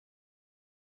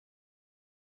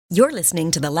You're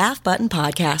listening to the Laugh Button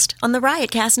Podcast on the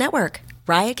Riotcast Network,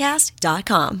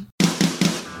 riotcast.com.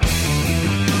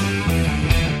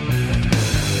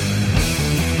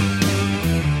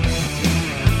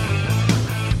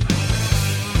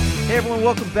 Hey everyone,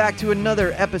 welcome back to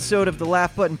another episode of the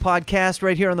Laugh Button Podcast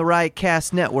right here on the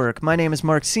Riotcast Network. My name is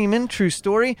Mark Seaman, true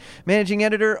story, managing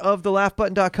editor of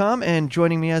thelaughbutton.com, and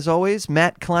joining me as always,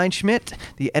 Matt Kleinschmidt,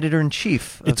 the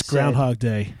editor-in-chief of It's Groundhog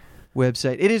Day.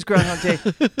 Website. It is Groundhog Day.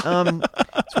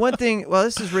 It's one thing. Well,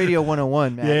 this is Radio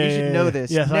 101, Matt. You should know this.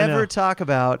 Yes, Never talk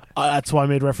about. That's why I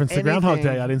made reference to Groundhog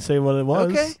Day. I didn't say what it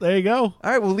was. Okay. There you go. All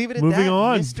right, we'll leave it at Moving that.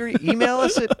 on. Mystery. Email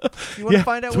us if you want to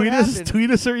find out what happened.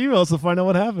 Tweet us or email us to find out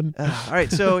what happened. All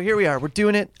right, so here we are. We're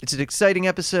doing it. It's an exciting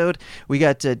episode. We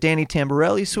got Danny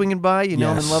Tamberelli swinging by. You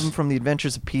know him and love him from The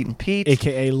Adventures of Pete and Pete.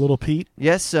 A.K.A. Little Pete.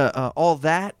 Yes, all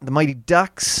that. The Mighty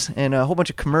Ducks and a whole bunch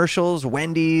of commercials.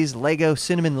 Wendy's, Lego,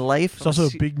 Cinnamon Life. He's also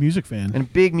a big music fan. And a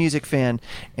big music fan.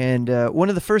 And one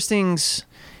of the first things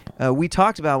we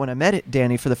talked about when I met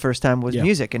Danny for the first time was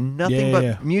music, and nothing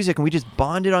but music, and we just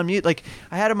bonded on music. Like,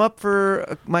 I had him up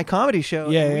for my comedy show.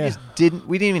 We didn't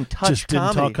even touch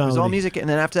comedy. It was all music, and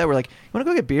then after that we're like, you want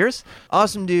to go get beers?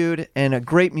 Awesome dude and a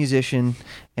great musician,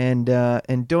 and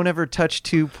don't ever touch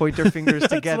two pointer fingers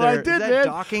together. That's what I did, is that man.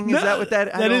 docking? No, is that what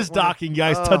that? That is docking,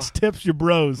 guys. Touch tips, your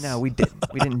bros. No, we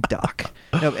didn't dock.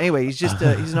 No, anyway, he's just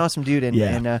he's an awesome dude,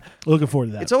 and looking forward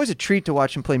to that. It's always a treat to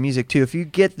watch him play music too. If you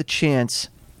get the chance,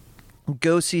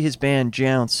 go see his band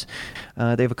Jounce.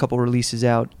 They have a couple releases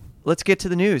out. Let's get to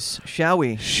the news, shall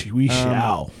we? We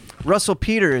shall. Russell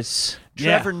Peters,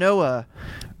 Trevor Noah,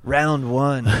 round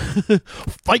one.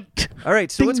 Fight. All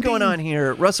right, so what's going on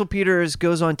here? Russell Peters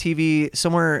goes on TV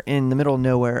somewhere in the middle of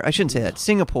nowhere. I shouldn't say that.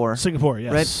 Singapore,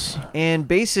 yes. Right? And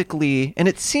basically, and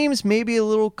it seems maybe a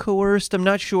little coerced, I'm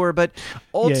not sure, but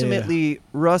ultimately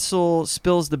Russell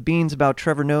spills the beans about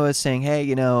Trevor Noah, saying,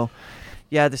 hey,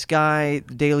 this guy,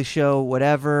 The Daily Show,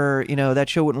 whatever, that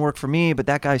show wouldn't work for me, but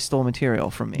that guy stole material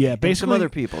from me. Yeah, basically, and some other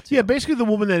people too. Yeah, basically the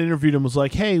woman that interviewed him was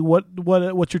like, hey,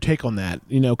 what's your take on that?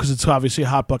 Because it's obviously a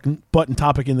hot button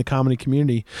topic in the comedy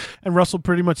community. And Russell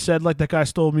pretty much said, like, that guy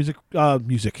stole music.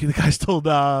 The guy stole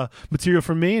material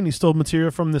from me, and he stole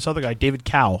material from this other guy, David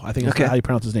Cow. I think that's how you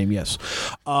pronounce his name, yes.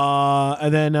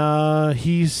 And then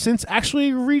he's since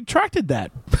actually retracted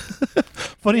that.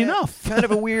 Funny enough. Kind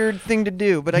of a weird thing to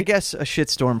do, but I guess a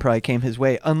shitstorm probably came his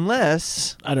way,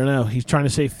 unless... I don't know. He's trying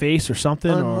to save face or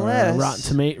something, or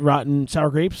rotten sour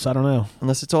grapes. I don't know.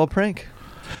 Unless it's all a prank.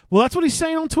 Well, that's what he's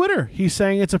saying on Twitter. He's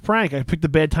saying it's a prank. I picked a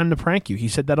bad time to prank you. He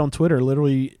said that on Twitter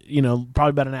literally, probably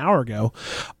about an hour ago.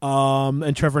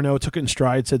 And Trevor Noah took it in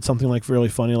stride, said something like really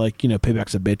funny, like,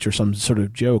 payback's a bitch or some sort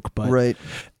of joke. But right.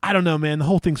 I don't know, man. The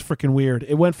whole thing's freaking weird.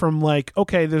 It went from like,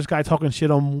 okay, there's a guy talking shit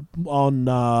on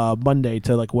Monday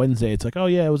to like Wednesday. It's like, oh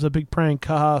yeah, it was a big prank.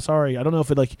 Haha, sorry. I don't know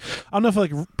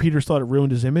if Peters thought it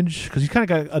ruined his image, because he's kind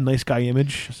of got a nice guy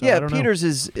image. So yeah, Peters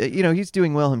is, he's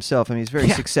doing well himself. I mean, he's very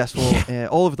successful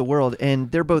all over the world, and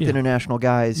they're both international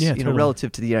guys, totally.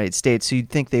 Relative to the United States. So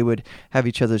you'd think they would have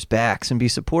each other's backs and be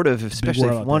supportive, especially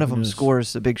if one of them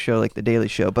scores a big show like The Daily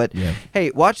Show. But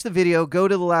hey, watch the video. Go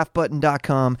to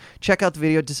thelaughbutton.com. Check out the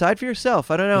video. Decide for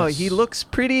yourself. I don't know. Yes. He looks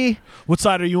pretty... What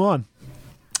side are you on?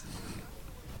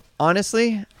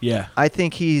 Honestly, I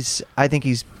think he's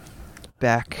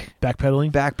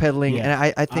backpedaling,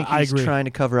 and I think he's trying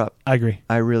to cover up. I agree.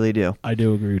 I really do. I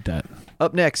do agree with that.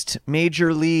 Up next,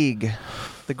 Major League.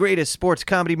 The greatest sports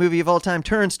comedy movie of all time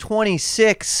turns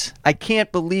 26. I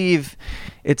can't believe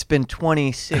it's been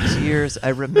 26 years. I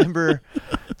remember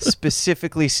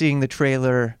specifically seeing the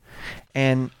trailer,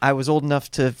 and I was old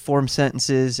enough to form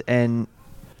sentences and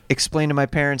explain to my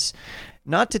parents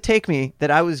not to take me,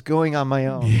 that I was going on my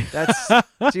own. That's,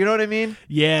 do you know what I mean?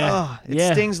 Yeah.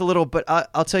 It stings a little, but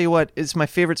I'll tell you what, it's my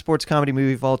favorite sports comedy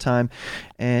movie of all time,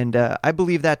 and I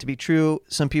believe that to be true.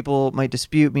 Some people might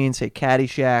dispute me and say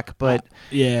Caddyshack, but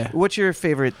what's your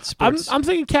favorite sports? I'm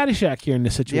thinking Caddyshack here in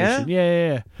this situation.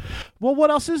 Yeah. Well,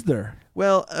 what else is there?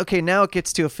 Well, okay, now it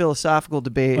gets to a philosophical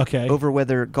debate over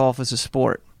whether golf is a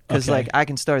sport. Because, I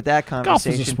can start that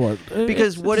conversation. Golf is a sport.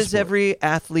 Because what does every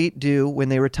athlete do when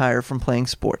they retire from playing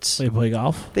sports? They play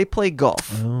golf? They play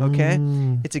golf, okay?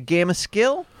 It's a game of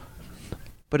skill,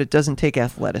 but it doesn't take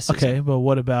athleticism. Okay, but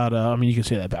what about, you can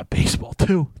say that about baseball,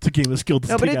 too. It's a game of skill.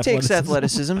 No, but it takes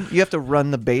athleticism. You have to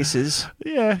run the bases.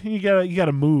 Yeah, you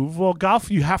gotta move. Well, golf,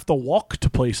 you have to walk to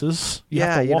places. You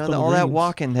have to walk on all that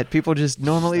walking that people just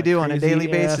normally do on a daily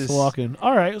basis. Walking.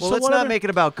 All right. Well, so let's not make it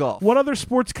about golf. What other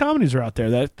sports comedies are out there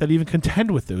that even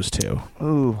contend with those two?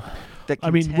 Ooh. that I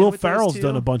mean, contend Will with those Ferrell's two.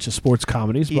 done a bunch of sports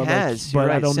comedies. He but has. But You're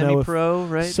right. I don't know if Semi-Pro,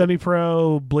 right?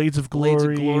 Semi-Pro, Blades of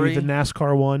Glory, the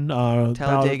NASCAR one,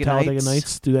 Talladega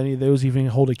Nights. Do any of those even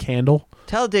hold a candle?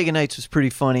 Talladega Nights was pretty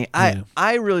funny. Yeah.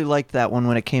 I really liked that one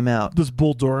when it came out. Does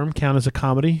Bull Durham count as a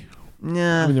comedy?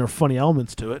 Nah. I mean, there are funny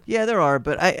elements to it. Yeah, there are,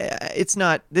 but it's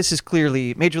not. This is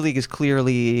clearly Major League is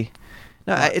clearly.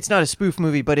 No, it's not a spoof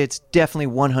movie, but it's definitely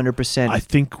 100%. I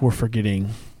think we're forgetting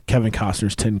Kevin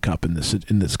Costner's Tin Cup in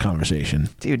this conversation.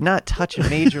 Dude, not touching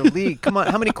Major League. Come on,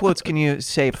 how many quotes can you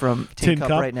say from Tin Cup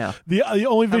right now? The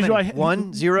only visual I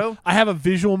 1, 0. I have a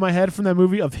visual in my head from that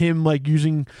movie of him like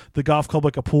using the golf club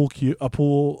like a pool cue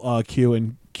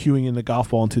and cueing in the golf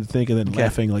ball into the thing and then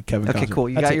laughing like Kevin Costner. Okay, cool.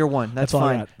 You got your one. That's all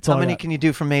I fine. got. How many can you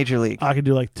do from Major League? I can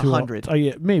do like 100. Oh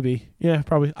yeah, maybe. Yeah,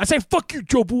 probably. I say fuck you,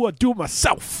 Joe Boo. I do it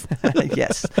myself.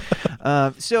 Yes.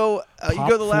 So you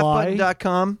go to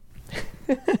laughbutton.com.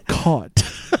 God.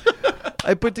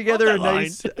 I put together a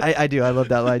nice. I do. I love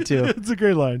that line too. It's a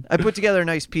great line. I put together a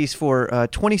nice piece for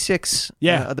 26.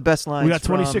 Of the best lines. We got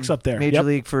 26 from up there. Major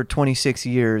League for 26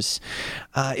 years.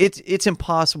 It's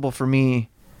impossible for me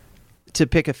to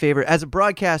pick a favorite as a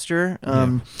broadcaster.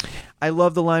 I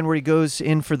love the line where he goes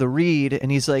in for the read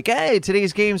and he's like, "Hey,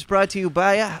 today's game's brought to you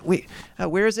by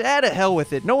where is it? To hell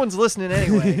with it. No one's listening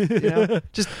anyway."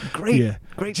 Just great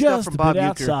stuff from Bob Uecker.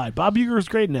 Outside. Bob Uecker was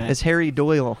great in that. As Harry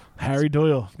Doyle.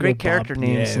 Great character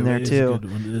names in there too.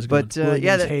 But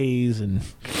Hayes and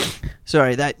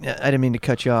sorry, that I didn't mean to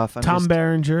cut you off. Tom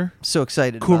Berenger, so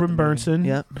excited. Corbin Burnson,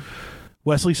 yeah,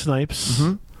 Wesley Snipes.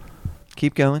 Mm-hmm.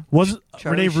 Keep going. Was it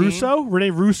Rene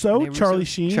Russo? Charlie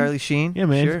Sheen. Yeah,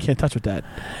 man. Sure. Can't touch with that.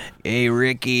 Hey,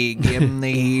 Ricky, give him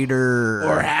the heater.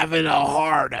 We're having a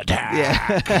heart attack.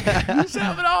 Yeah. He's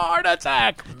having a heart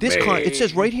attack. It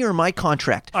says right here in my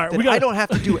contract right, that I don't have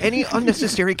to do any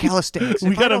unnecessary calisthenics.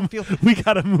 We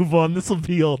gotta move on. This will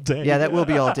be all day. Yeah, that will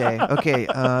be all day. Okay.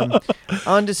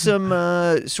 On to some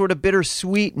sort of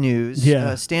bittersweet news.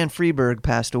 Yeah. Stan Freberg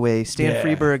passed away. Stan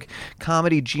Freberg,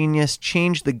 comedy genius,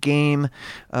 changed the game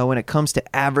when it comes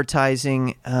to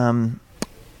advertising.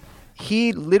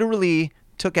 He literally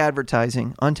took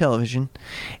advertising on television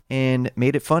and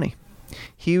made it funny.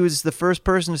 He was the first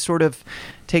person to sort of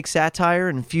take satire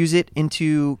and infuse it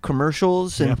into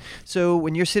commercials. And so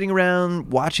when you're sitting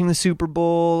around watching the Super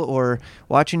Bowl or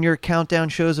watching your countdown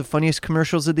shows of funniest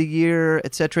commercials of the year,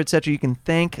 et cetera, you can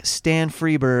thank Stan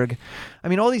Freberg. I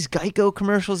mean, all these Geico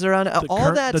commercials around,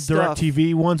 all that stuff. The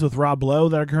DirecTV ones with Rob Lowe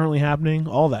that are currently happening,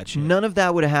 all that shit. None of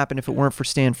that would have happened if it weren't for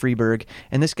Stan Freberg.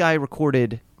 And this guy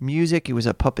recorded music. He was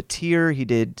a puppeteer. He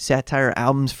did satire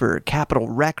albums for Capitol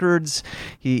Records.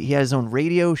 He had his own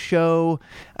radio show.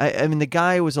 I mean, the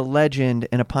guy was a legend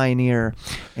and a pioneer,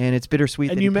 and it's bittersweet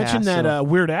that he you mentioned passed, that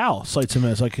Weird Al cites him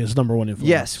as like his number one influence.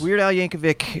 Yes, Weird Al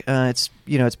Yankovic.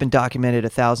 It's been documented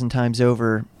 1,000 times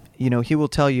over. He will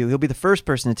tell you, he'll be the first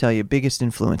person to tell you, biggest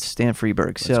influence, Stan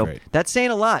Freberg. So that's saying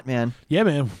a lot, man. Yeah,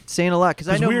 man. It's saying a lot because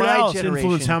I know Weird my Al's generation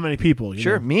influenced how many people?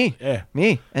 Sure, me. Yeah.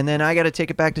 Me. And then I got to take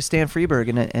it back to Stan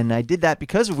Freberg, and I did that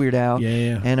because of Weird Al.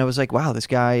 Yeah. And I was like, wow, this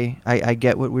guy, I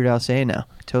get what Weird Al's saying now.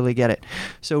 Totally get it.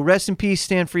 So rest in peace,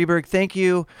 Stan Freberg. Thank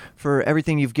you for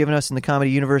everything you've given us in the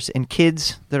comedy universe. And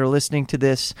kids that are listening to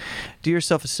this, do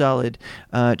yourself a solid.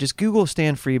 Just Google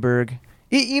Stan Freberg.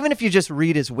 Even if you just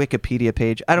read his Wikipedia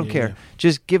page, I don't care.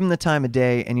 Just give him the time of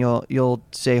day, and you'll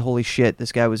say, "Holy shit,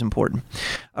 this guy was important."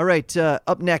 All right,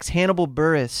 up next, Hannibal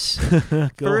Buress,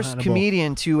 first Hannibal.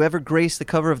 comedian to ever grace the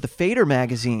cover of the Fader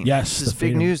magazine. Yes, this is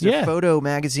big news. The photo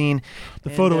magazine, the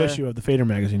photo issue of the Fader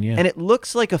magazine. Yeah, and it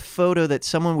looks like a photo that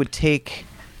someone would take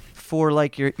for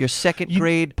like your second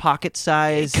grade pocket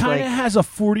size. It kind of has a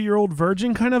 40-year-old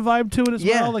virgin kind of vibe to it as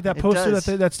well, like that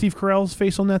poster that Steve Carell's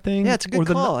face on that thing. Yeah, it's a good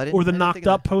call. Or the knocked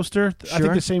up poster. Sure. I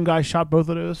think the same guy shot both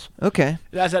of those. Okay,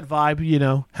 it has that vibe,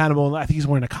 Hannibal. I think he's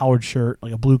wearing a collared shirt,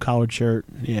 like a blue collared shirt.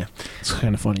 Yeah, it's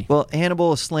kind of funny. Well,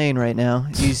 Hannibal is slain right now.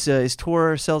 He's his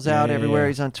tour sells out everywhere.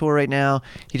 He's on tour right now.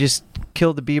 He just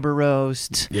killed the Bieber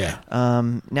roast. Yeah.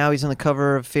 Now he's on the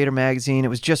cover of Fader magazine. It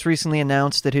was just recently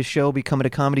announced that his show will be coming to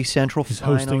Comedy Central. He's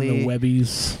hosting the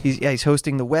Webbies. He's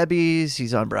hosting the Webbies.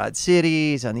 He's on Broad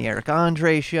City. He's on the Eric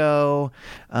Andre show.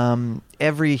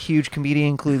 Every huge comedian,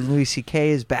 including Louis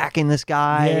C.K., is backing this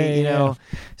guy.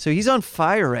 So he's on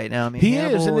fire right now. I mean,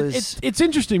 Hannibal is. It's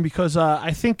interesting because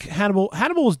I think Hannibal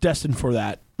was destined for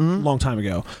that. A long time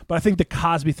ago, but I think the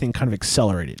Cosby thing kind of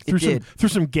accelerated. Threw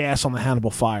some gas on the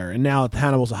Hannibal fire, and now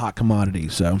Hannibal's a hot commodity.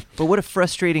 So, but what a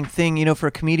frustrating thing, for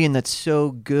a comedian that's so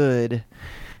good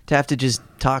to have to just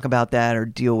talk about that or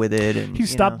deal with it. And He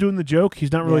stopped doing the joke.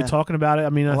 He's not really Yeah. talking about it. I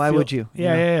mean, Why would you?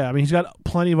 Yeah. I mean, he's got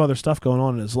plenty of other stuff going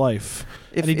on in his life,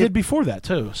 and he did before that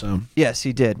too. So yes,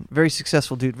 he did. Very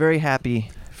successful dude. Very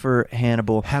happy for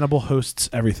Hannibal. Hannibal hosts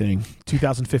everything.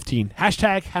 2015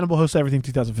 hashtag Hannibal hosts everything.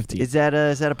 2015. Is that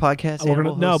a podcast? We're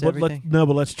Hannibal gonna, hosts everything? but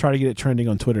let's try to get it trending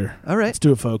on Twitter. All right, let's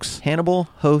do it, folks. Hannibal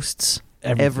hosts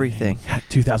everything.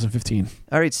 2015.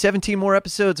 All right, 17 more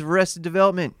episodes of Arrested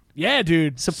Development. Yeah,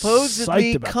 dude.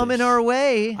 Supposedly coming our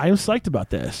way. I am psyched about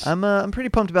this. I'm pretty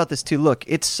pumped about this too. Look,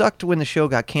 it sucked when the show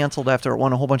got canceled after it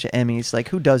won a whole bunch of Emmys. Like,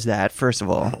 who does that? First of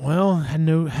all, well,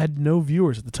 had no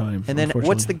viewers at the time. And then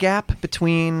what's the gap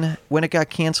between when it got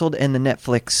canceled and the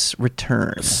Netflix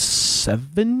return?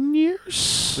 7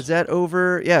 years? Was that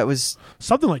over? Yeah, it was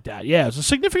something like that. Yeah, it was a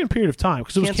significant period of time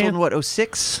because it was canceled in what,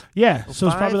 06? Yeah, so it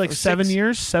was 05, probably like 06? 7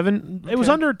 years. Seven. It was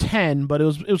under 10, but it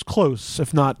was close,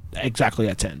 if not exactly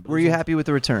at 10. Were you happy with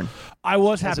the return? I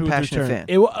was happy As a with the passionate return.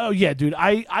 fan. Oh yeah, dude.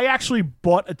 I actually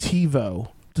bought a TiVo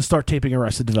to start taping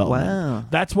Arrested Development. Wow.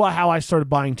 That's how I started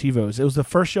buying TiVos. It was the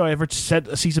first show I ever set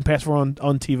a season pass for on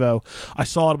TiVo. I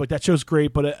saw it, I'm like, that show's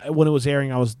great, but when it was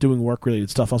airing, I was doing work-related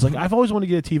stuff. I was like, I've always wanted to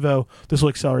get a TiVo. This will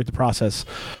accelerate the process.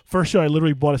 First show I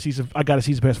literally got a season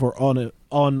pass for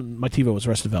on my TiVo was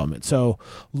Arrested Development. So,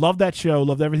 loved that show,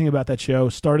 loved everything about that show.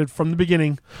 Started from the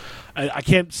beginning. I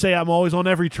can't say I'm always on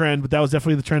every trend, but that was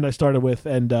definitely the trend I started with,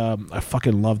 and I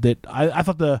fucking loved it. I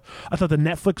thought the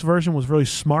Netflix version was really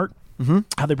smart. Mm-hmm.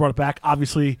 How they brought it back,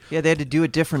 obviously. Yeah, they had to do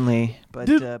it differently, but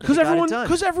because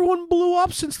everyone blew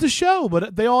up since the show,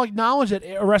 but they all acknowledged that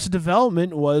Arrested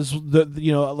Development was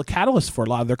the catalyst for a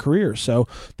lot of their careers. So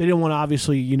they didn't want to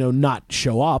obviously not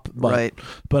show up, but, right.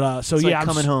 But so it's yeah, like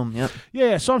coming home. Yep.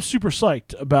 Yeah. So I'm super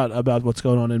psyched about what's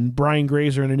going on. And Brian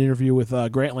Grazer in an interview with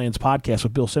Grantland's podcast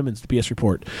with Bill Simmons, the BS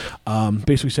Report,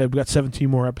 basically said we got 17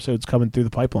 more episodes coming through the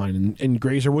pipeline, and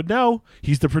Grazer would know.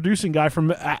 He's the producing guy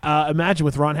from Imagine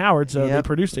with Ron Howard. So they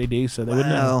produced AD, so they would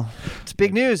know. It's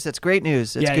big news. That's great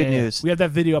news. That's good news. We have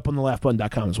that video up on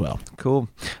thelaughbutton.com as well. Cool.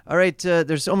 All right.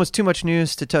 There's almost too much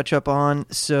news to touch upon,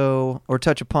 or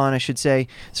touch upon, I should say.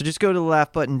 So just go to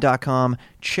thelaughbutton.com,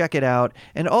 check it out.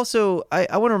 And also,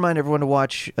 I want to remind everyone to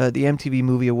watch the MTV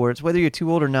Movie Awards, whether you're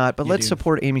too old or not, but let's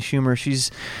support Amy Schumer.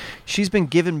 She's been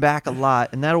giving back a lot,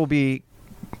 and that will be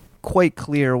quite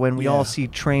clear when we all see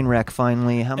Trainwreck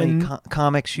finally, how many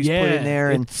comics she's put in there,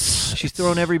 and she's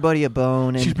throwing everybody a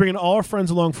bone. And she's bringing all her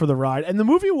friends along for the ride. And the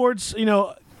Movie Awards,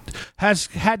 has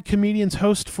had comedians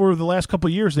host for the last couple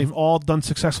of years. They've all done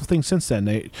successful things since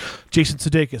then. Jason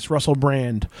Sudeikis, Russell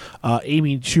Brand,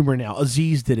 Amy Schumer now,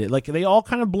 Aziz did it. Like, they all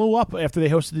kind of blew up after they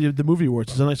hosted the Movie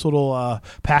Awards. It's a nice little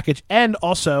package. And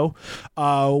also,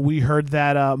 we heard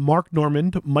that Mark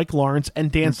Normand, Mike Lawrence,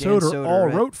 and Dan Soder all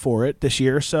wrote for it this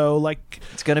year. So, like,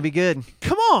 it's going to be good.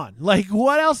 Come on. Like,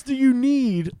 what else do you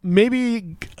need?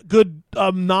 Maybe good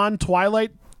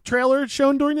non-Twilight trailer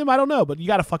shown during them. I don't know, but you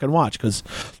got to fucking watch because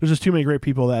there's just too many great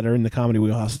people that are in the comedy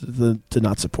wheelhouse to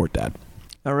not support that.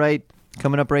 All right.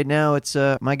 Coming up right now, it's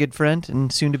my good friend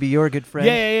and soon to be your good friend.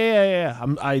 Yeah.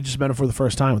 I just met him for the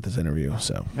first time with this interview.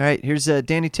 So, all right, here's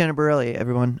Danny Tamberelli.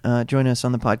 Everyone, join us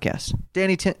on the podcast.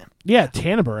 Danny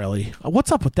Tamberelli.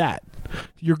 What's up with that?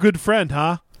 Your good friend,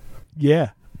 huh?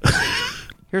 Yeah.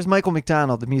 Here's Michael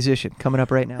McDonald, the musician, coming up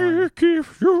right now.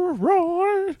 If you're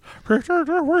right, we're going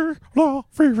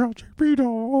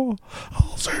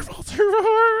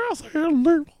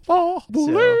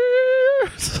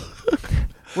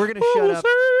to shut up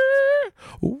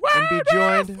and be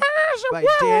joined by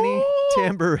Danny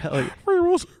Tamberelli.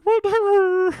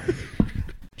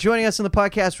 Joining us on the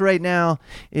podcast right now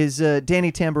is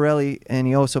Danny Tamberelli, and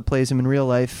he also plays him in real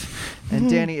life. And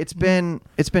Danny, it's been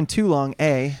too long,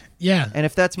 Yeah. And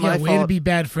if that's my fault, way to be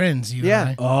bad friends, you and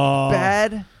I. Oh.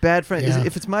 Bad friend. Yeah.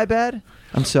 If it's my bad,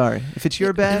 I'm sorry. If it's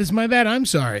your bad, if it's my bad, I'm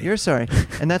sorry. You're sorry.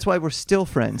 And that's why we're still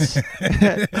friends.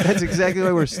 That's exactly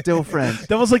why we're still friends.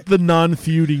 That was like the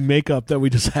non-feuding makeup that we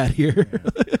just had here.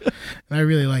 And I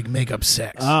really like makeup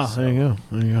sex. Ah, so. There you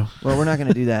go. Well, we're not going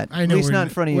to do that. I know. At least not in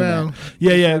front of you. Well,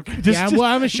 yeah. Well,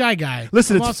 I'm a shy guy.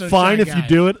 Listen, I'm it's fine if you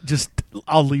do it. Just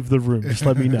I'll leave the room. Just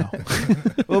let me know.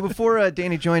 Well, before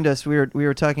Danny joined us, we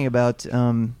were talking about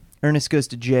Ernest Goes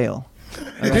to Jail.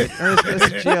 All right? Ernest Goes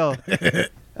to Jail.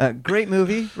 Great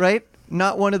movie, right?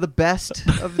 Not one of the best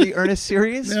of the Ernest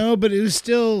series. No, but it was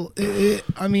still.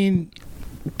 I mean,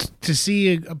 to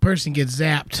see a person get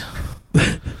zapped.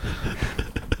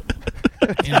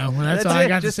 That's all I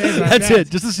got to say about That's that. it.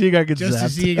 Just to see a guy get Just zapped. to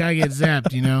see a guy get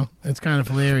zapped, it's kind of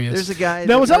hilarious. There's a guy.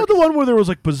 Now, was that the one where there was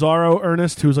like Bizarro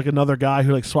Ernest, who was like another guy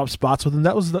who like swapped spots with him?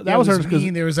 That was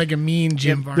Ernest. There was like a mean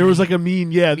Jim Varney. There was like a mean,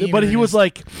 Mean but he was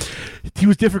Ernest. he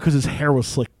was different because his hair was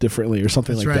slicked differently or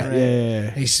something That's like right.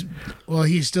 that. Yeah.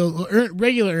 He's still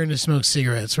regular Ernest smokes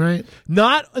cigarettes, right?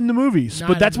 Not in the movies, Not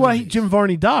but in that's the why movies. Jim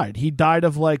Varney died. He died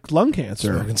of like lung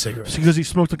cancer. Smoking cigarettes. Because he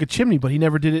smoked like a chimney, but he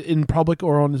never did it in public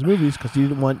or on his movies because he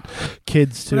didn't want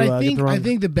kids to But get the wrong. I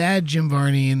think the bad Jim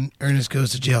Varney and Ernest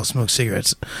Goes to Jail smoke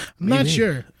cigarettes. I'm not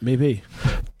sure. Maybe.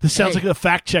 This sounds like a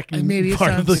fact checking Maybe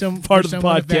part of the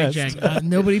podcast.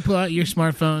 Nobody pull out your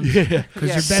smartphone. Yeah. Because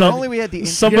Yeah, you're if better. only we had the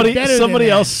Somebody you're better than that.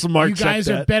 else smart You guys checked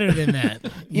are that. better than that.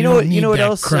 You know what? don't You know need what that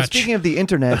else? crutch. Speaking of the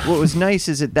internet, what was nice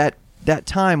is that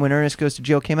time when Ernest Goes to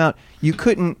Jail came out, you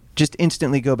couldn't just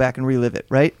instantly go back and relive it,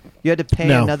 right? You had to pay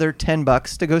No. another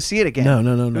 $10 to go see it again. No.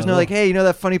 There's no like, hey,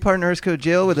 that funny part in Ernest Goes to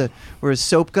Jail where his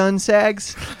soap gun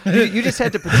sags? You just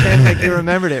had to pretend like you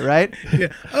remembered it, right? Yeah.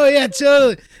 Oh yeah,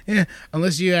 totally. Yeah.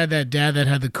 Unless you had that dad that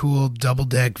had the cool double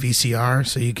deck VCR,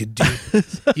 so you could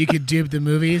dupe the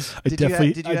movies. I Did you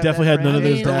definitely have definitely that had none of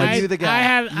around? those I mean, dads. you the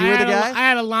guy. I You were the guy?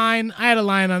 had a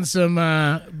line on some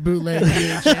bootleg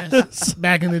VHS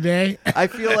back in the day. I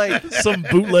feel like Some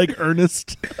bootleg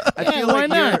Ernest. I Yeah, feel why like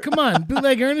not? you're- Come on,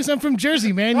 bootleg Ernest. I'm from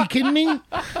Jersey, man. You kidding me?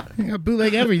 I got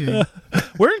bootleg everything.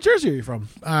 Where in Jersey are you from?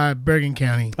 Bergen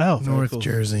County, Oh, very North cool.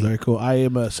 Jersey. Very cool. I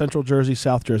am a Central Jersey,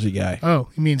 South Jersey guy. Oh,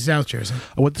 you mean South Jersey?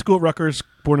 I went to school at Rutgers,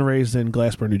 born and raised in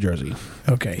Glassboro, New Jersey.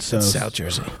 Okay, so So- South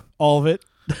Jersey. All of it.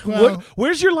 Well-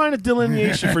 Where's your line of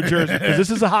delineation for Jersey? Because this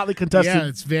is a hotly contested Yeah,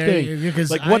 it's very- thing.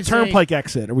 because Like, I what say- turnpike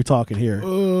exit are we talking here?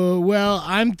 Well,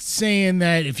 I'm saying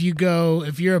that if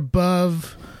you're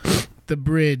above the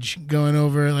bridge, going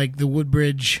over like the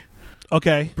Woodbridge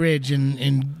Okay. Bridge on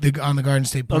the Garden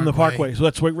State Parkway. On the Parkway. So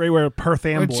that's right where Perth Or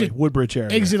Amboy, just Woodbridge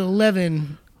area. Exit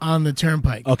 11 on the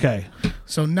turnpike. Okay.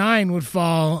 So 9 would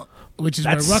fall, which is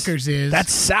where Rutgers is.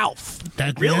 That's south.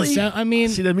 Really? I mean,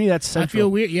 See, to me, that's I central. feel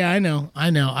weird. Yeah, I know. I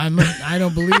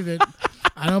don't believe it.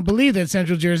 I don't believe that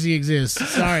Central Jersey exists.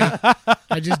 Sorry.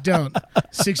 I just don't.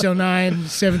 609,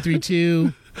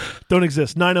 732. Don't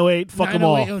exist. 908. Fuck them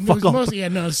all. 908. Fuck them. Mostly,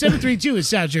 732 is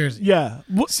South Jersey. Yeah.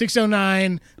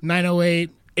 609, 908.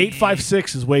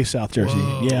 856 is way South Jersey.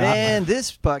 Whoa. Yeah. Man,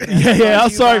 this podcast. Yeah, brought I'm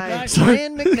to you sorry. by Sorry.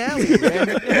 Rand McNally.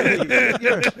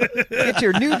 Get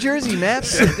your New Jersey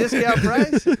maps at a discount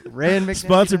price. Rand McNally.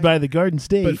 Sponsored by the Garden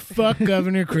State. But fuck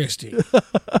Governor Christie.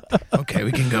 Okay,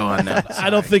 we can go on now. I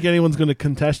don't think anyone's going to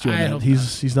contest you on I that. hope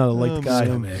He's not a liked Oh, guy.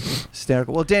 so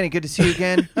hysterical. Well, Danny, good to see you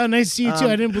again. Oh, nice to see you too.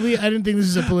 I didn't think this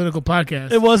is a political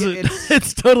podcast. It wasn't.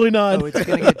 It's totally not. Oh, it's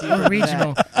going to get deeper. Or than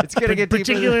regional. that. It's going to get deeper.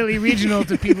 Particularly regional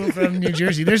to people from New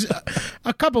Jersey. There's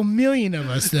a couple million of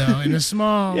us though in a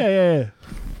small yeah.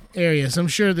 area, so I'm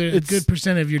sure that a It's good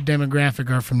percent of your demographic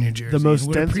are from New Jersey. The most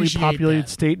Would densely appreciate populated that.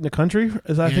 state in the country,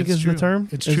 I Yeah, think it's is true. the term.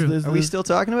 It's Is- true. is Are we the- still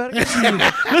talking about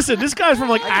it? Listen, this guy's from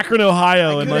like Akron,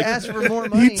 Ohio, I and could like ask for more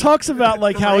money. he talks about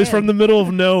like how he's Rand. from the middle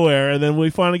of nowhere, and then we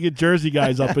finally get Jersey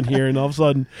guys up in here, and all of a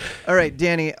sudden, All right,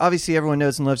 Danny. Obviously, everyone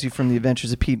knows and loves you from the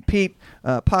Adventures of Pete and Pete.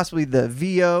 Possibly the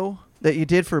VO that you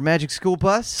did for Magic School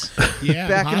Bus. Yeah,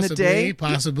 back in the day.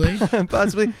 possibly.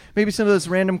 Possibly, maybe some of those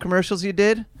random commercials you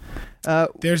did.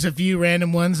 There's a few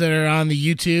random ones that are on the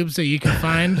YouTubes that you can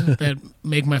find that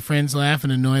make my friends laugh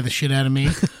and annoy the shit out of me.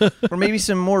 Or maybe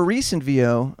some more recent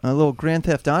VO, a little Grand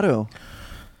Theft Auto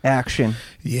action.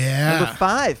 Yeah. Number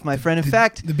 5, my friend. In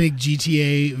fact, The big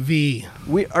GTA V.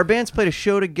 our bands played a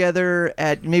show together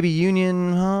at maybe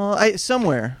Union Hall,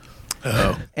 somewhere.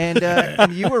 Oh. And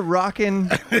you were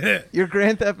rocking your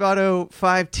Grand Theft Auto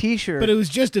 5 T-shirt. But it was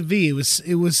just a V. It was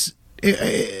it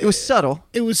was subtle.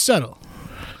 It was subtle.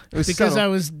 It was Because subtle. I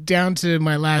was down to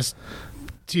my last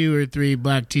 2 or 3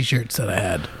 black T-shirts that I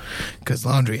had, because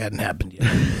laundry hadn't happened yet.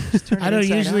 Turn it I don't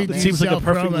inside usually out, do man. Seems like a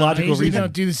perfect self-promo. logical I usually reason.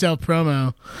 don't do the self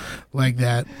promo like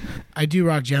that. I do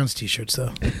rock Jones T-shirts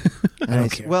though. I don't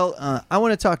Nice. care. Well, I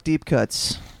want to talk deep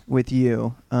cuts with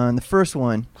you. On the first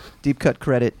one, deep cut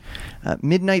credit,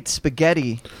 Midnight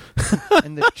Spaghetti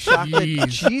and the chocolate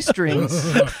Jeez.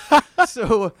 G-strings.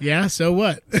 So Yeah. So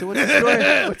what? what's the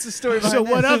story? What's the story behind So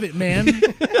that? what of it, man?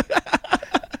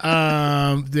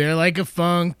 They're like a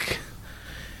funk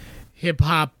hip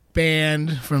hop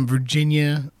band from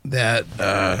Virginia that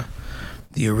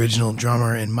the original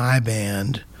drummer in my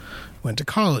band went to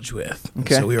college with.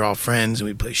 Okay. So we were all friends and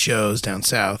we'd play shows down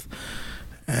south.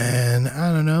 And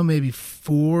I don't know, maybe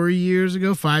 5 years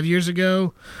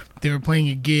ago, they were playing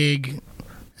a gig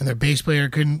and their bass player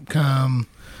couldn't come.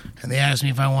 And they asked me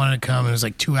if I wanted to come. It was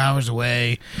like 2 hours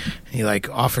away. And he like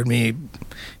offered me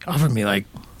like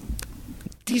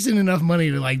decent enough money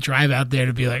to like drive out there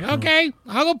to be like, okay,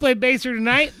 I'll go play baser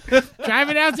tonight.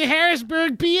 Driving out to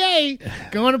Harrisburg, PA,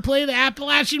 going to play the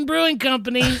Appalachian Brewing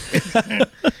Company,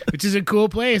 which is a cool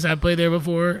place. I played there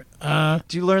before. Do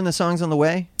you learn the songs on the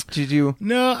way? Did you?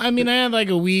 No, I mean, I had like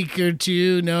a week or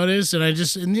two notice,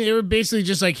 and they were basically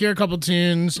just like, here are a couple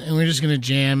tunes, and we're just going to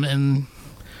jam. And,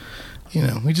 you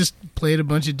know, we just played a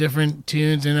bunch of different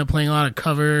tunes, ended up playing a lot of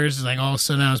covers. Like, all of a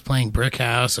sudden, I was playing Brick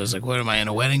House. I was like, what am I, in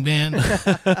a wedding band?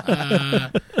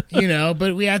 You know,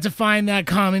 but we had to find that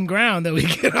common ground that we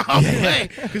could all play.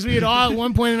 Because we had all, at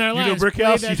one point in our lives, Brick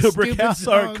House? You know Brick House?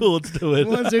 All right, cool, let's do it.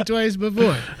 Once or twice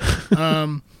before.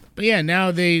 But yeah, now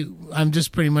I'm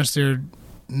just pretty much their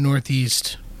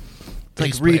Northeast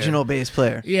Like bass regional player. bass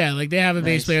player. Yeah, like they have a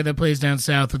bass player that plays down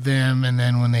south with them, and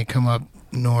then when they come up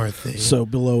north, they So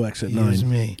below exit use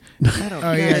 9. me. I don't,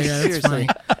 Oh yeah, that's seriously.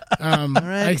 funny.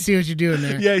 right. I see what you're doing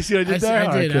there. Yeah, you see what I did there?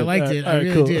 I did. I liked it. I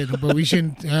really did. But we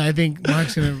shouldn't. I think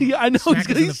Mark's gonna. Yeah, I know. smack us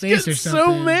in the He's face or getting so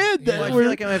something. mad that Well, I we're... feel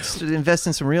like I'm going to have to invest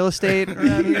in some real estate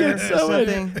around here or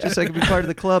something, just so I can be part of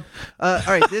the club. All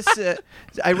right,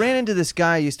 I ran into this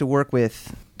guy I used to work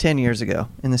with 10 years ago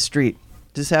in the street.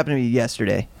 This happened to me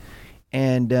yesterday.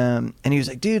 And he was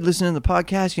like, dude, listen to the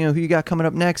podcast. You know who you got coming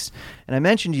up next? And I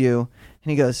mentioned you. And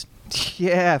he goes,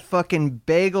 yeah, fucking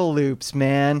Bagel Loops,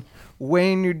 man.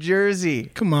 Wayne, New Jersey.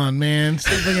 Come on, man.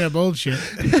 Stop bringing up old shit.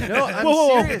 No, I'm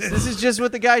Whoa. serious. This is just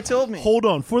what the guy told me. Hold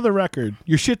on, for the record,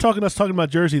 you're shit talking us talking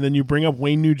about Jersey, then you bring up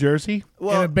Wayne, New Jersey?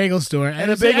 And a bagel store. And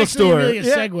a it's bagel actually store. really a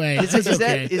Yeah. segue. Is That's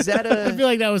that okay. is that I a feel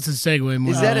like that was a segue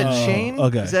more. is that a Oh, chain?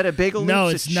 okay. Is that a Bagel Loops? No,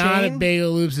 it's not chain? a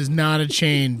Bagel Loops. Is not a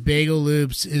chain. Bagel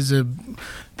Loops is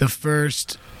the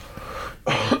first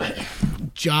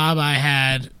job I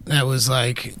had that was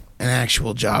like an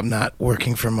actual job, not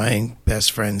working for my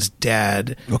best friend's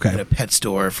dad at a pet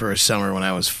store for a summer when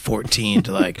I was 14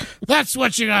 to like, that's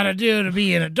what you gotta do to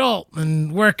be an adult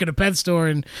and work at a pet store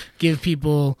and give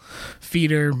people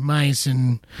feeder mice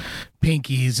and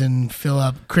pinkies and fill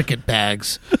up cricket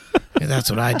bags. And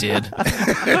that's what I did.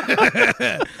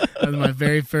 That was my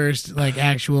very first like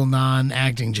actual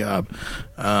non-acting job.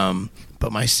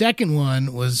 But my second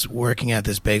one was working at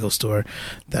this bagel store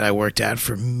that I worked at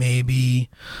for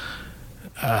maybe,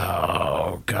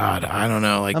 oh God, I don't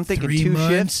know, like I'm thinking 3 2 months.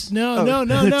 shifts? No, Oh.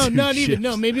 not shifts. even.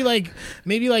 No, maybe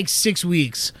like 6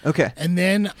 weeks. Okay. And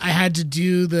then I had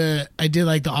to I did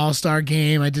like the All-Star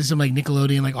game. I did some like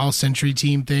Nickelodeon, like All-Century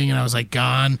Team thing, and I was like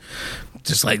gone,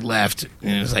 just like left.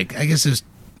 And it was like,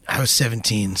 I was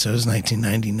 17, so it was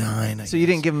 1999. So you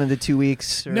didn't give him the 2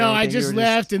 weeks? Or No, I anything? You just were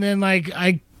left, and then like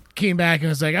I came back and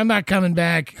was like, I'm not coming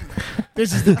back.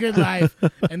 This is the good life.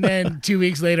 And then 2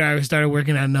 weeks later, I started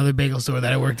working at another bagel store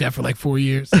that I worked at for like 4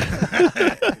 years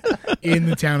in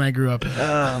the town I grew up in.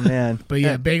 Oh man. But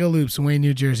yeah, Bagel Loops, Wayne,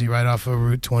 New Jersey, right off of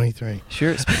Route 23.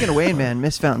 Sure. Speaking of Wayne, man,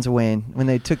 Miss Fountains of Wayne. When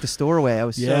they took the store away, I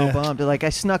was Yeah. so bummed. Like I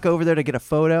snuck over there to get a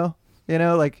photo. You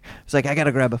know, like it's like I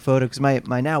gotta grab a photo because my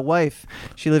now wife,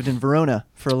 she lived in Verona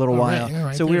for a little Oh, while, right, yeah,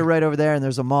 right so we there. were right over there, and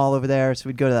there's a mall over there, so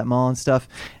we'd go to that mall and stuff.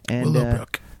 And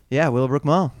Willowbrook. yeah, Willowbrook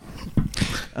Mall.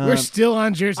 We're still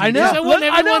on Jersey. I know. Just I want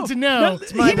I everyone know. to know. No,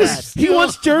 It's my he, just, bad. he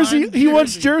wants Jersey. On He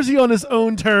wants Jersey. Jersey on his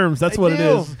own terms. That's I what it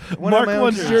do. is. One of Mark my own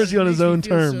wants terms. Jersey on his Makes me own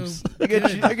feel terms. so I get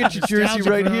good. your jersey Nostalgia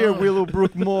right for here, home.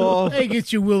 Willowbrook Mall. Hey,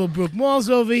 get your Willowbrook Malls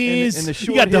over here. In the You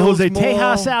Short got the Hills Jose Mall.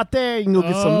 Tejas out there. You can go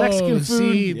get some Mexican food.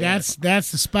 See, that's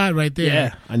the spot right there.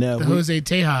 Yeah, I know. The Jose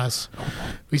Tejas.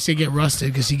 We say get rusted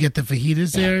because you get the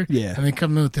fajitas there. Yeah. And they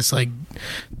come in with this like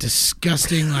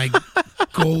disgusting like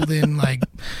golden like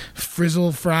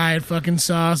frizzle fried fucking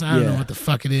sauce. I don't know Yeah. what the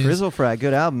fuck it is. Frizzle Fry,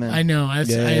 good album, man. I know.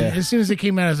 Yeah. As soon as it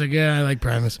came out, I was like, yeah, I like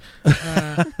Primus.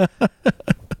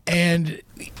 And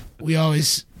we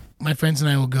always, my friends and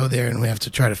I will go there, and we have to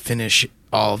try to finish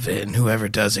all of it. And whoever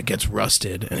does it gets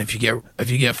rusted. And if you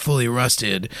get fully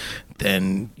rusted,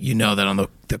 then you know that on the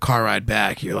car ride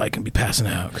back, you're like gonna be passing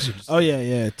out because you're just Oh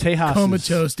yeah. Tejas.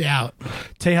 comatose out.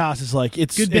 Tejas is like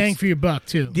it's Good bang it's- for your buck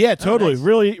too. Yeah, totally.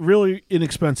 nice. Really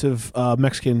inexpensive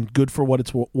Mexican, good for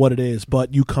what it is,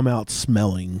 but you come out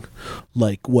smelling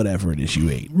like whatever it is you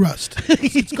ate. Rust.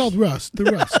 It's called rust. The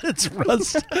rust. It's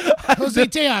rust. Jose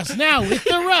Tejas now with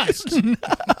the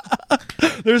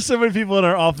rust. There's so many people in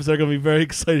our office that are going to be very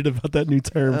excited about that new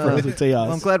term for Jose Tejas.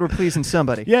 Well, I'm glad we're pleasing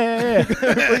somebody. Yeah.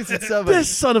 We're pleasing somebody. This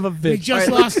son of a We bitch. just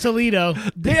lost Toledo.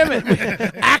 Damn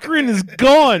it. Akron is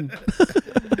gone.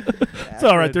 It's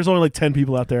all right. There's only like 10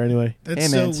 people out there anyway. That's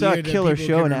Hey, man, it's so a weird that killer people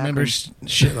show can in remember Akron.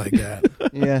 shit like that.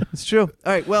 Yeah, it's true. All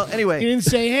right. Well, You anyway, didn't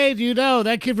say, "Hey, dude, oh,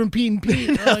 that kid from Pete and Pete."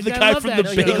 Oh, like, The I guy love from that the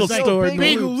show. bagel It's like, store.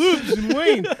 Bagel Loops in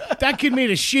Wayne. That kid made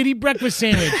a shitty breakfast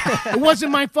sandwich. It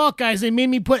wasn't my fault, guys. They made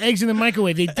me put eggs in the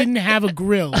microwave. They didn't have a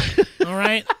grill. All all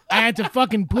right? I had to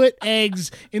fucking put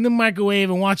eggs in the microwave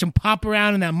and watch them pop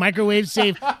around in that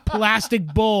microwave-safe plastic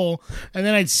bowl, and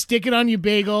then I'd stick it on your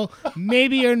bagel. I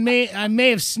may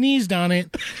have sneezed on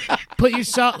it. Put your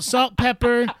salt,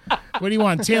 pepper. What do you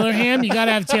want, Taylor ham? You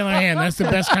gotta have Taylor ham. That's the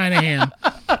best kind of ham.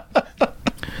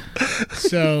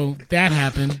 So that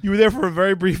happened. You were there for a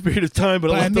very brief period of time,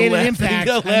 but I made an impact.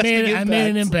 I made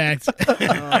an impact.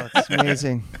 Oh, it's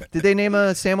amazing. Did they name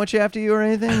a sandwich after you or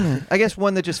anything? I guess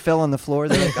one that just fell on the floor.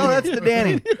 They're like, oh, that's the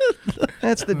Danny.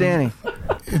 That's the Danny.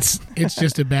 It's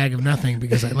just a bag of nothing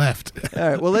because I left. All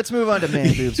right, well, let's move on to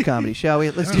Man Boobs comedy, shall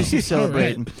we? Let's do some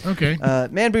celebrating. Right. Okay.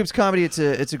 Man Boobs comedy, it's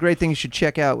a great thing you should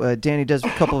check out. Danny does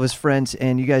with a couple of his friends,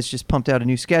 and you guys just pumped out a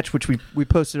new sketch, which we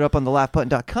posted up on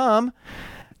thelaughbutton.com.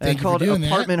 Called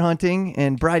Apartment Hunting,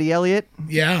 and Bridie Elliott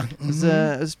was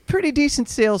was a pretty decent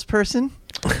salesperson.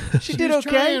 She did okay.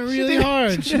 Trying really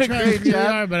hard. She did a great really job.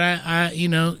 hard, but I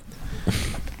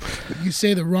you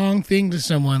say the wrong thing to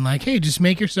someone, like, "Hey, just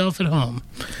make yourself at home,"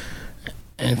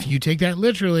 and if you take that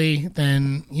literally,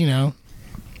 then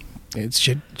it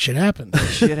should happen.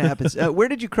 Shit happens. Where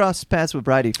did you cross paths with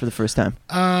Bridie for the first time?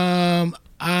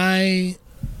 I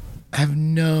have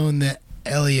known the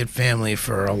Elliott family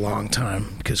for a long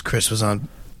time because Chris was on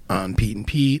Pete and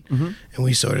Pete, and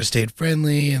we sort of stayed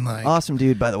friendly and like awesome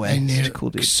dude, by the way. Such a cool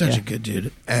dude. Such a good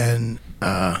dude, and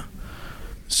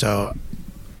so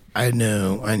I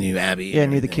knew Abby. Yeah, I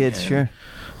knew the kids. Sure.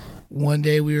 One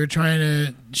day we were trying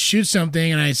to shoot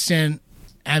something, and I sent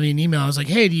Abby an email. I was like,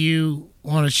 "Hey, do you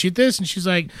want to shoot this?" And she's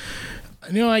like,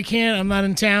 "No, I can't. I'm not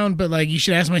in town, but like you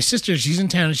should ask my sister. She's in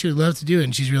town and she would love to do it,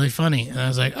 and she's really funny." And I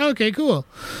was like, oh, "Okay, cool."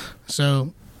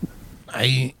 So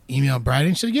I emailed Bridie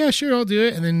and she said, "Yeah, sure, I'll do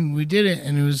it." And then we did it,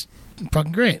 and it was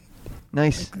fucking great.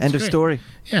 Nice. End of story.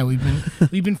 Yeah, we've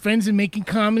been friends and making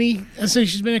comedy. So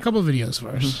she's been in a couple of videos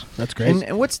for us. That's great.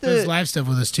 And what's Does live stuff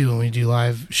with us too when we do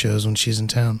live shows when she's in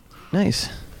town. Nice.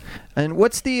 And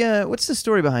what's the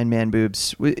story behind Man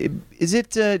Boobs? Is it?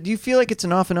 Do you feel like it's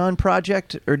an off and on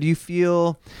project, or do you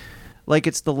feel like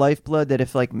it's the lifeblood that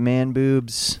if like Man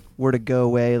Boobs were to go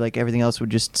away, like everything else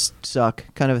would just suck,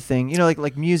 kind of a thing?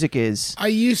 Like music is. I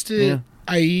used to.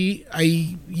 I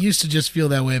used to just feel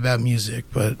that way about music,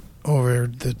 but over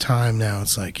the time now,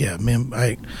 it's like, yeah, man,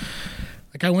 I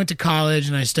went to college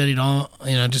and I studied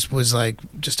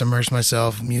just immersed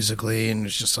myself musically, and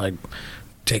it's just like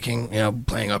taking,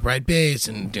 playing upright bass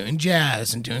and doing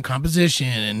jazz and doing composition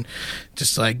and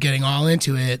just like getting all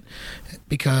into it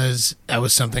because that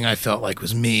was something I felt like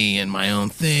was me and my own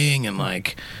thing, and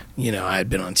like, I had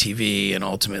been on TV and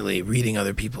ultimately reading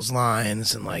other people's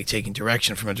lines and like taking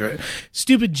direction from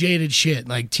stupid jaded shit,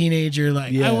 like teenager,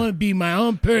 like I want to be my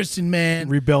own person, man.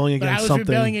 Rebelling against something.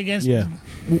 Rebelling against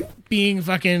being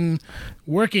fucking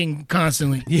working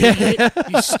constantly. Yeah.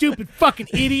 You stupid fucking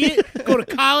idiot. Go to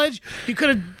college. You could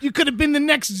have been the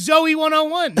next Zoe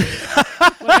 101.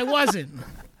 But I wasn't.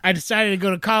 I decided to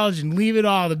go to college and leave it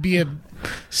all to be a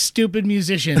stupid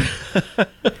musician. But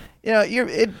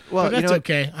that's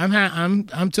okay.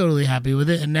 I'm totally happy with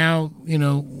it. And now,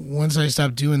 once I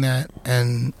stopped doing that,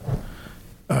 and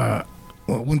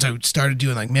once I started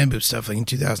doing like Man Boob stuff, like in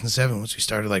 2007, once we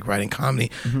started like writing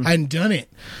comedy, I hadn't done it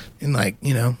in like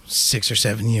 6 or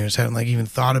 7 years. I hadn't like even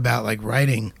thought about like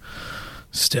writing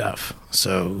stuff.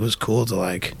 So it was cool to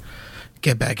like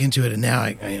get back into it, and now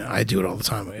I do it all the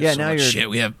time. We have so much shit.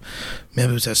 We have Man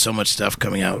Boobs has so much stuff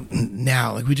coming out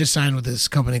now. Like we just signed with this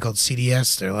company called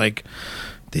CDS. They're like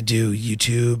they do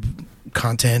YouTube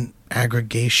content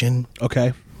aggregation.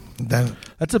 Okay.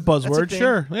 That's a buzzword.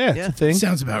 Sure. Yeah, it's a thing.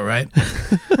 Sounds about right.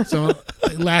 So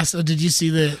did you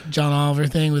see the John Oliver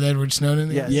thing with Edward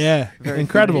Snowden? Yes. Yeah.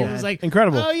 Incredible. It was like,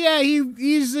 incredible. Oh yeah,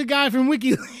 he's the guy from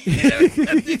WikiLeaks.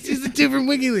 He's the dude from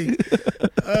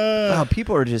WikiLeaks.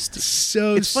 People are just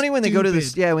so. It's funny when they go to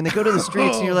the when they go to the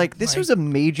streets and you're like, this was a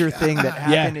major thing that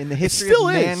happened in the history of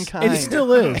mankind. It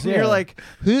still is. And you're like,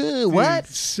 what?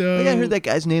 So I think I heard that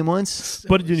guy's name once.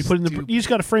 But you put you just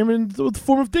got to frame it in the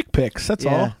form of dick pics. That's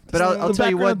all. But I'll tell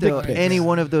you what, though, any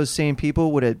one of those same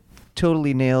people would have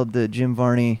totally nailed the Jim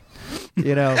Varney,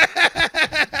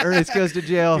 Ernest Goes to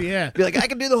Jail. Yeah. Be like, I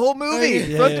can do the whole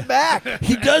movie front to back.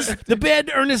 He does. The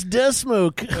bad Ernest does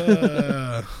smoke.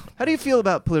 How do you feel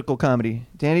about political comedy,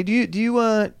 Danny? Do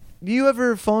you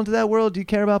ever fall into that world? Do you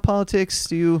care about politics?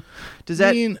 Does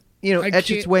that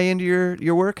etch its way into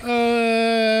your work?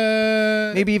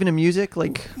 Maybe even in music,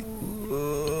 like.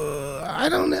 I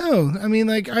don't know. I mean,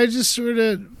 like, I just sort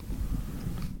of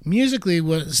musically,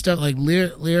 what stuff like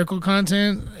lyrical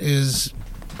content is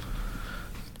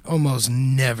almost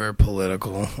never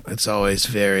political. It's always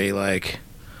very like,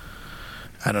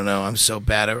 I don't know. I'm so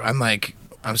bad at.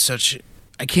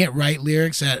 I can't write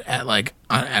lyrics at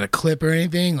a clip or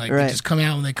anything. Like they just come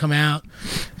out when they come out,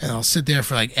 and I'll sit there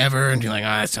for like ever and be like, oh,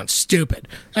 that sounds stupid.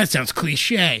 That sounds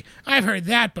cliche. I've heard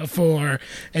that before,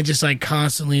 and just like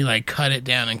constantly like cut it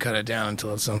down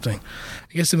until it's something.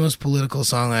 I guess the most political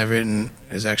song I've written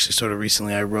is actually sort of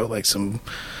recently. I wrote like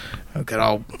I got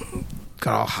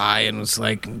all high and was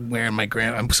like wearing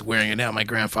I'm wearing it now, my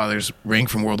grandfather's ring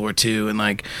from World War II, and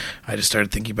like I just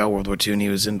started thinking about World War II, and he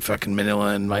was in fucking Manila,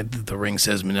 and the ring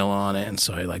says Manila on it, and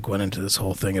so I like went into this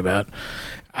whole thing about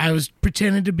I was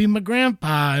pretending to be my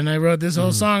grandpa, and I wrote this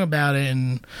whole song about it,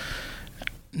 and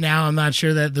now I'm not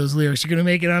sure that those lyrics are going to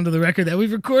make it onto the record that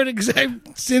we've recorded, because I've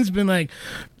since been like,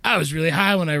 I was really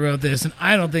high when I wrote this, and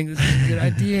I don't think this is a good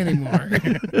idea anymore.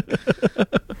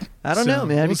 I don't know,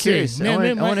 man. I'd be curious.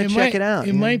 I want to check it out.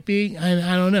 It might be.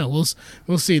 I don't know.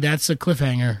 We'll see. That's a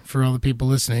cliffhanger for all the people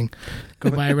listening.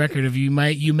 Go buy a record of you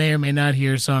may or may not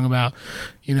hear a song about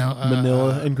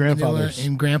Manila and grandfathers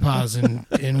and grandpas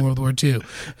in World War II,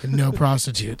 and no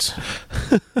prostitutes.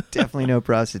 Definitely no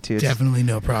prostitutes. Definitely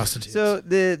no prostitutes. So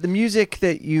the music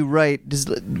that you write, does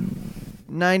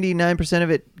 99%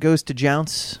 of it goes to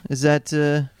Jounce? Is that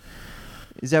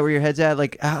where your head's at?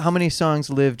 Like, how many songs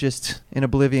live just in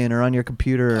oblivion or on your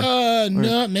computer?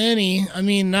 Not many. I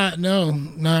mean, not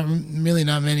really,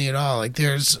 not many at all. Like,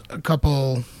 there's a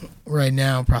couple right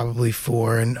now, probably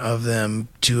 4, and of them,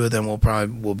 2 of them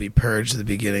will be purged at the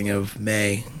beginning of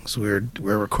May. So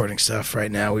we're recording stuff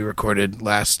right now. We recorded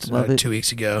last 2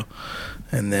 weeks ago,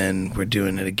 and then we're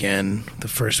doing it again the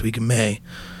first week of May.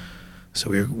 So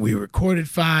we recorded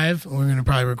 5, and we're going to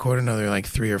probably record another like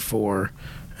 3 or 4.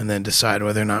 And then decide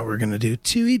whether or not we're going to do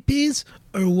 2 EPs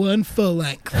or 1 full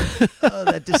length. Oh,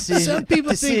 that decision. Some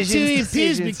people think 2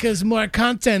 EPs because more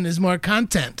content is more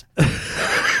content.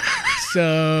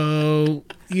 So,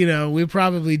 we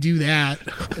probably do that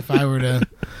if I were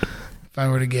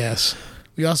to guess.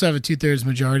 We also have a 2/3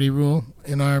 majority rule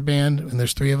in our band, and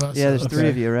there's 3 of us. Yeah, there's 3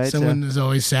 of you, right? Someone is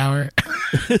always sour.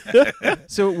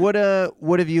 So what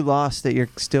have you lost that you're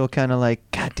still kind of like,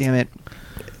 God damn it?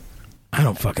 I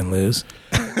don't fucking lose.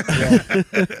 Yeah.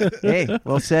 Hey,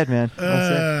 well said, man.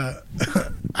 Well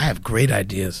said. I have great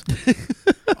ideas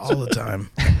all the time.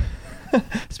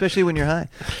 Especially when you're high.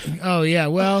 Oh, yeah.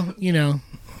 Well,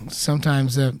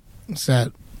 sometimes it's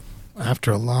that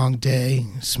after a long day,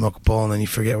 smoke a bowl, and then you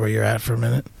forget where you're at for a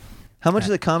minute. How much of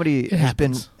the comedy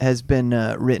has been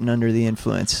written under the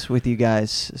influence with you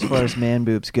guys as far as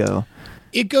MANBOOBS go?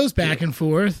 It goes back and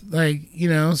forth. Like,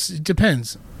 it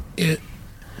depends.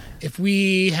 If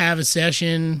we have a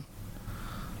session,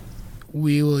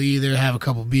 we will either have a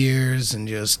couple beers and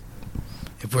just,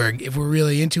 if we're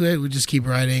really into it, we just keep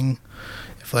writing.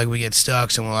 If we get stuck,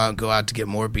 so we'll go out to get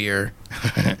more beer,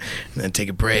 and then take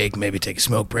a break, maybe take a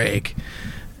smoke break,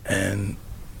 and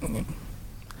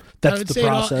that's the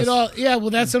process.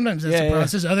 Sometimes that's the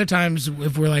process. Other times,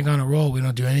 if we're on a roll, we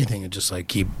don't do anything and just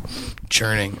keep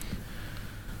churning.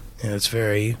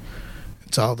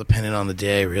 It's all dependent on the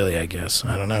day, really, I guess.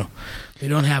 I don't know. We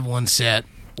don't have one set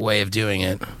way of doing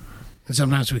it. And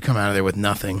sometimes we come out of there with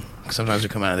nothing. Sometimes we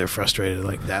come out of there frustrated,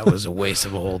 like that was a waste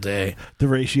of a whole day. The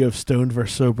ratio of stoned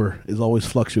versus sober is always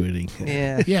fluctuating.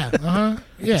 Yeah. Yeah.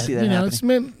 Yeah.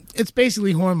 It's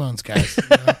basically hormones, guys.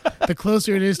 The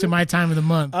closer it is to my time of the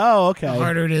month, the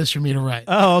harder it is for me to write.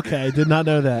 Oh, okay. I did not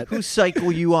know that. Whose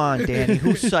cycle you on, Danny?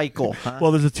 Whose cycle? Huh?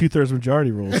 Well, there's a 2/3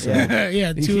 majority rule. So.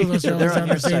 Yeah, 2 of us are always on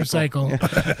the same cycle.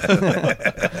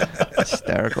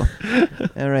 Hysterical.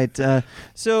 All right.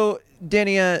 So,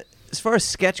 Danny, as far as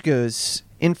sketch goes,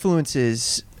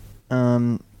 influences,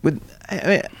 I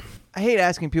hate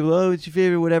asking people, oh, what's your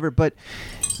favorite, whatever, but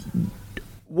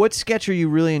what sketch are you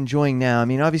really enjoying now? I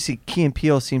mean, obviously, Key and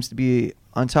Peele seems to be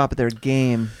on top of their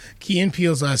game. Key and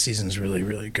Peele's last season is really,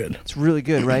 really good. It's really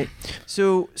good, right?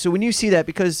 So when you see that,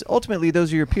 because ultimately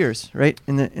those are your peers, right,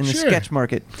 in the sketch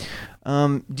market,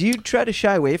 do you try to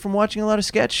shy away from watching a lot of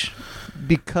sketch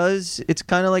because it's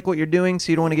kind of like what you're doing,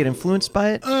 so you don't want to get influenced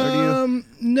by it? Or do you...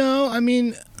 No, I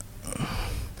mean,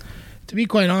 to be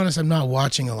quite honest, I'm not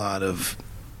watching a lot of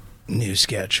new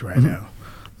sketch right now.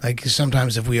 Like,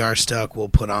 sometimes if we are stuck, we'll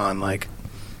put on,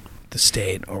 The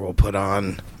State, or we'll put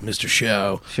on Mr.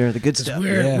 Show. Sure, the good stuff.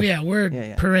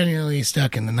 We're perennially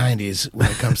stuck in the 90s when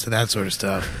it comes to that sort of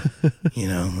stuff.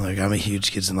 I'm a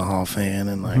huge Kids in the Hall fan,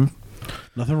 and,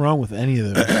 nothing wrong with any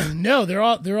of those. No, they're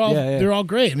all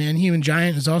great, man. Human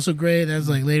Giant is also great. That's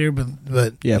later, but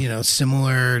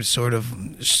similar sort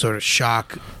of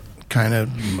shock, kind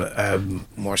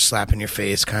of more slap in your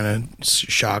face kind of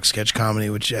shock sketch comedy,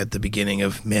 which at the beginning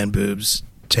of MANBOOBS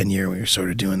 10 year we were sort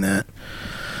of doing that.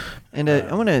 And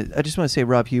I just want to say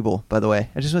Rob Hubel, by the way.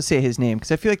 I just want to say his name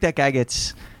because I feel like that guy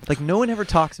gets no one ever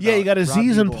talks about. Yeah, you got Rob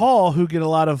Aziz and Hubel. Paul who get a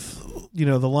lot of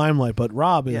the limelight, but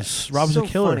Rob's so a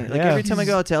killer. Funny. Every time I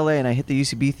go out to LA and I hit the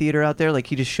UCB theater out there,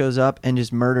 he just shows up and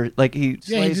just murders. He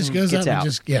slays he just and goes gets up out.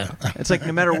 and just It's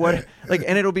no matter what,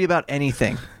 and it'll be about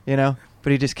anything,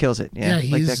 But he just kills it. Yeah,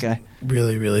 he's that guy.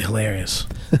 Really, really hilarious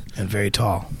and very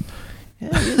tall.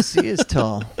 Yeah, he is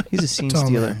tall. He's a scene Tall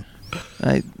stealer.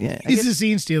 man. He's a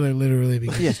scene stealer, literally,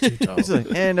 because he's too tall.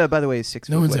 And by the way, he's 6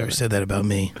 foot. No one's whatever. ever said that about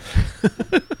me.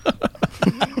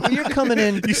 Well, you're coming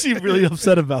in. You seem really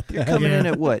upset about that. You're coming in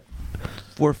at what?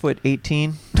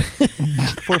 4'18".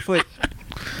 4 foot.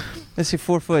 Let's say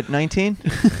 4'19".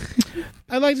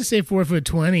 I'd like to say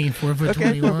 4'20", 4'21".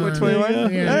 Okay,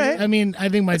 4'21". Yeah. All right. I mean, I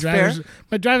think my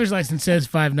driver's license says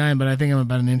 5'9", but I think I'm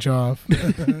about an inch off.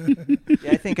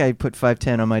 Yeah, I think I put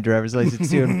 5'10" on my driver's license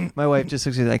too. And my wife just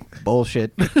looks at me like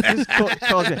bullshit. Just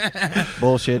calls me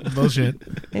bullshit. Bullshit.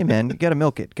 Hey man, you gotta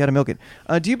milk it.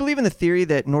 Do you believe in the theory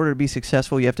that in order to be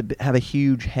successful, you have to have a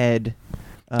huge head,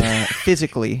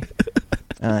 physically,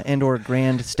 and or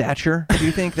grand stature? Do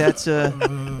you think that's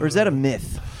or is that a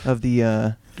myth of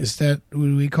the? Is that,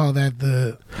 would we call that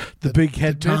the big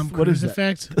head Tom myth? What is Cruise that?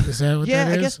 effect? Is that what Yeah,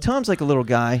 that is? I guess Tom's like a little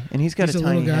guy, and he's got He's a a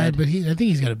tiny little guy, head. but I think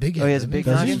he's got a big head. Oh, he has a big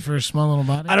doesn't he? noggin? For a small little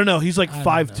body. I don't know. He's like I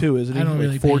don't 5'2", know. isn't he? I don't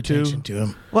really pay 4'2". attention to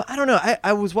him. Well, I don't know.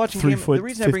 I was watching 3 the foot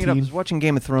reason I bring it up 15. is watching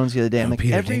Game of Thrones the other day. I'm like,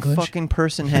 Peter every Dinklage? fucking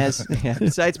person has,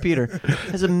 besides Peter,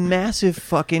 has a massive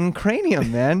fucking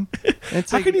cranium, man.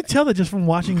 It's How can you tell that just from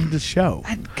watching the show?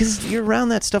 Because you're around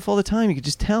that stuff all the time. You could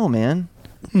just tell, man.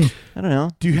 I don't know.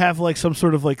 Do you have some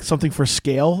sort of something for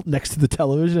scale next to the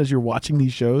television as you're watching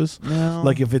these shows? No.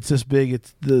 If it's this big,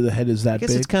 it's the head is that I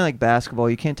guess big. it's kind of like basketball.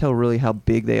 You can't tell really how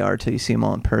big they are till you see them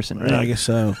all in person, right? I guess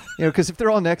so. Because if they're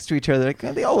all next to each other,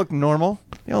 they all look normal.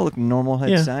 They all look normal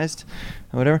head-sized,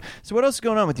 or whatever. So what else is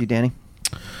going on with you, Danny?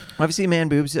 Obviously,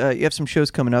 MANBOOBS, you have some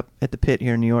shows coming up at the Pit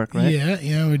here in New York, right?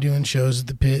 Yeah, we're doing shows at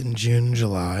the Pit in June and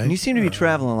July. And you seem to be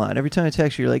traveling a lot. Every time I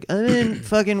text you, you're like, I'm in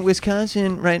fucking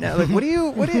Wisconsin right now. Like, what's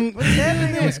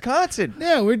happening in Wisconsin?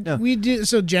 Yeah, we do.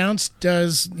 So Jounce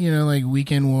does,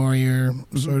 Weekend Warrior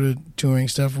sort of touring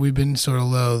stuff. We've been sort of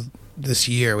low this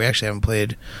year. We actually haven't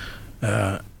played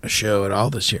a show at all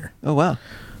this year. Oh, wow.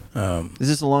 Is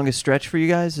this the longest stretch for you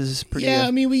guys? Is this pretty? Yeah,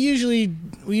 I mean, we usually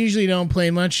don't play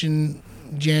much in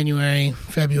January,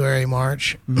 February,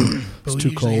 March. But It's we too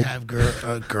usually cold. have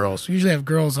girls. We usually have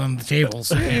girls on the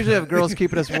tables. We usually have girls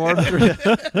keeping us warm through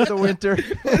the winter.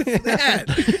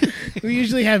 We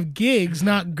usually have gigs,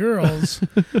 not girls,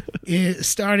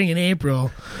 starting in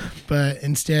April. But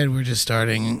instead, we're just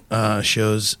starting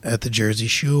shows at the Jersey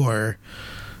Shore.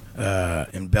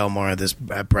 In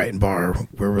Belmar, at Brighton Bar.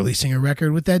 We're releasing a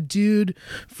record with that dude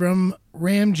from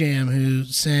Ram Jam who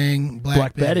sang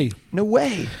Black Betty. No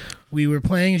way. We were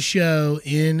playing a show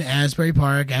in Asbury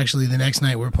Park. Actually, the next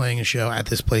night we're playing a show at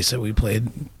this place that we played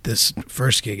this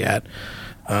first gig at.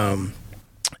 And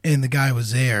the guy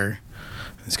was there,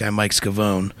 this guy Mike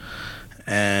Scavone.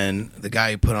 And the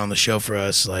guy who put on the show for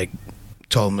us,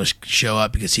 told him to show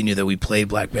up because he knew that we played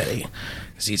Black Betty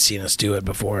because he'd seen us do it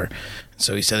before.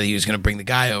 So he said that he was going to bring the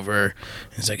guy over. And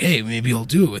he's like, hey, maybe he'll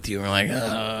do it with you. And we're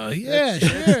like, yeah,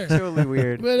 sure. Totally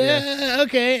weird. But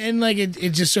okay. And it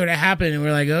just sort of happened. And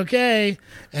we're like, okay.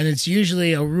 And it's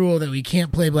usually a rule that we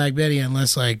can't play Black Betty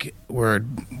unless we're a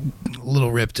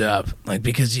little ripped up.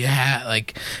 Because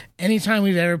anytime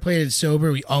we've ever played it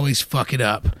sober, we always fuck it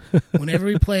up. Whenever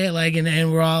we play it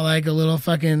and we're all a little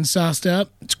fucking sauced up,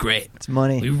 it's great. It's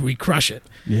money. We crush it.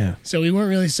 Yeah. So we weren't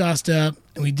really sauced up,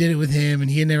 and we did it with him, and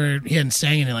he hadn't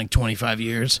sang it in 25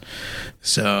 years.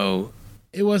 So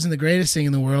it wasn't the greatest thing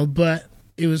in the world, but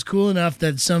it was cool enough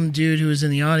that some dude who was in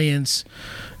the audience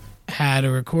had a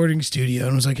recording studio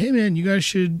and was like, hey man, you guys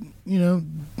should, we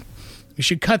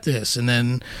should cut this. And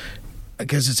then,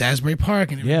 because it's Asbury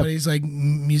Park and everybody's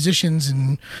musicians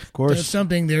and of course. does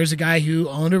something. There's a guy who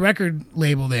owned a record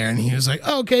label there, and he was like,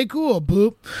 oh, okay, cool,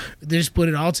 boop. They just put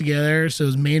it all together. So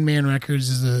his Main Man Records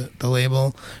is the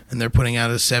label, and they're putting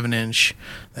out a 7-inch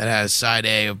that has side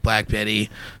A of Black Betty,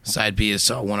 side B is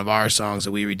one of our songs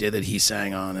that we redid that he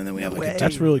sang on, and then we have a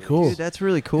That's really cool. Dude, that's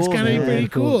really cool. it's kind of man. pretty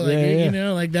cool.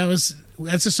 Yeah.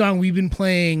 That's a song we've been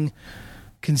playing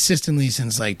consistently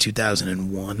since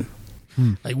 2001.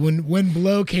 When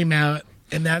Blow came out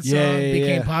and that song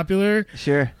became popular,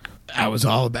 Sure. I was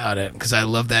all about it because I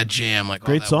love that jam, all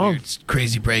Great that song. weird,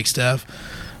 crazy break stuff.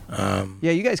 Yeah,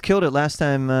 you guys killed it last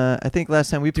time. I think last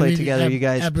time we played together, you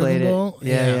guys played it. Bowl?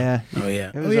 Yeah. Oh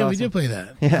yeah. It was We awesome. did play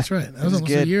that. Yeah. That's right. That was almost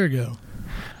good. a year ago.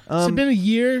 Has it been a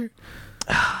year?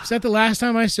 Is that the last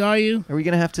time I saw you? Are we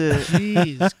gonna have to?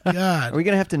 Jeez, God. Are we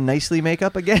gonna have to nicely make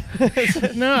up again?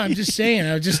 No, I'm just saying.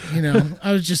 I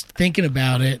was just thinking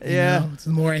about it. Yeah. The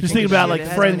more I Just think think about it, like it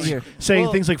has friends been here. saying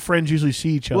Well- things like friends usually see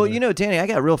each other. Well, Danny, I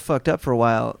got real fucked up for a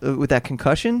while with that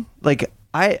concussion. Like,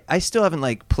 I still haven't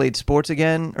like played sports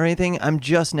again or anything. I'm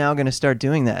just now going to start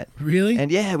doing that. Really? And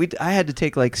yeah, I had to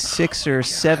take like 6 or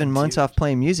 7 months off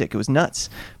playing music. It was nuts.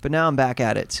 But now I'm back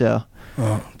at it. So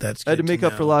Oh, that's. I had to good make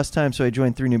up for know. lost time. So I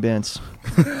joined 3 new bands.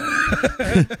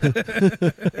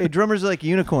 Hey, drummers are like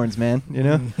unicorns, man.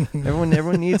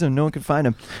 Everyone needs them. No one can find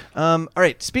them. All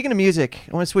right. Speaking of music,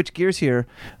 I want to switch gears here,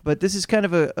 but this is kind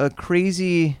of a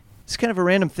crazy. It's kind of a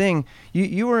random thing.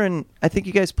 You were in. I think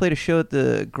you guys played a show at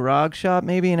the Grog Shop,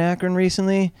 maybe in Akron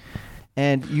recently,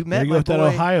 and you met there you my go with boy. that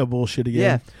Ohio bullshit again.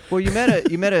 Yeah. Well, you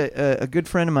met a good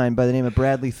friend of mine by the name of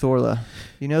Bradley Thorla.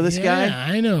 You know this guy? Yeah,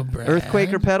 I know Brad.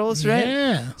 Earthquaker pedals, right?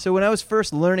 Yeah. So when I was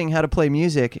first learning how to play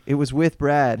music, it was with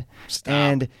Brad, Stop.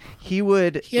 and he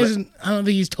would. He hasn't. I don't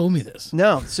think he's told me this.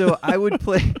 No, so I would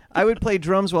play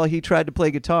drums while he tried to play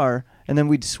guitar, and then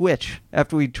we'd switch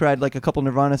after we tried like a couple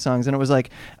Nirvana songs, and it was like,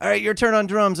 all right, your turn on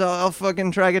drums, I'll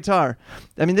fucking try guitar.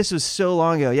 I mean, this was so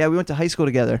long ago. Yeah, we went to high school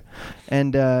together,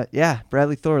 and yeah,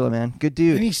 Bradley Thorla, man, good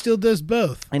dude. And he still does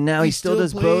both. And now he still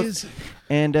does plays both.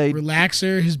 And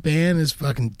Relaxer, his band is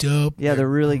fucking dope. yeah, they're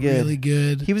really good. Really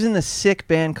good. He was in the sick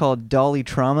band called Dolly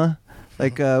Trauma.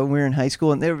 Like when we were in high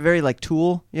school, and they were very like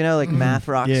Tool, like math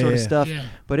rock Yeah, sort of yeah. stuff. Yeah.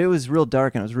 But it was real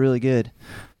dark and it was really good.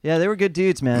 Yeah, they were good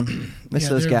dudes, man. Miss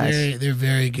those they're guys. they're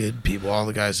very good people. All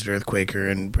the guys at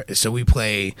Earthquaker, and so we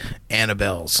play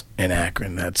Annabelle's in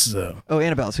Akron. That's Oh,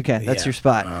 Annabelle's. Okay, that's Yeah. your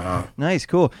spot. Uh-huh. Nice,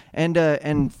 cool.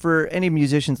 And for any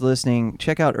musicians listening,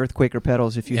 check out Earthquaker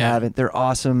pedals if you Yeah. haven't. They're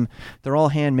awesome. They're all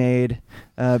handmade.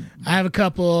 I have a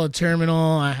couple, a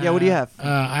Terminal. Yeah, what do you have?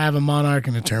 I have a Monarch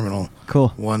and a Terminal.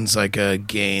 Cool. One's like a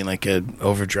gain, like a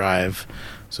overdrive,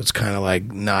 so it's kind of like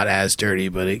not as dirty,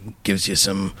 but it gives you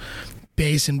some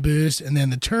bass and boost. And then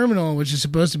the Terminal, which is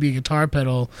supposed to be a guitar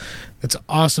pedal, that's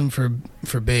awesome for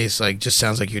bass. Like, just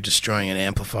sounds like you're destroying an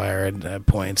amplifier at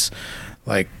points.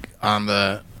 Like on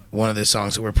one of the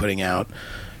songs that we're putting out,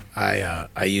 I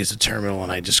use a Terminal,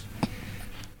 and I just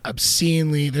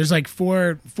obscenely. There's like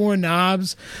four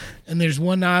knobs, and there's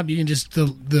one knob you can just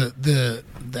the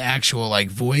actual like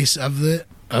voice of the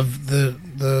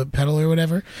pedal or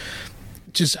whatever.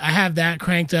 Just I have that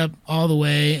cranked up all the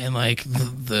way, and like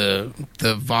the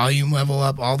volume level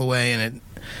up all the way, and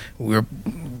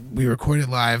we recorded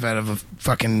live out of a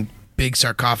fucking big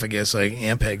sarcophagus, like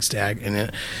Ampeg stack, and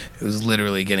it was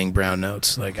literally getting brown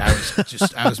notes. Like I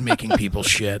was making people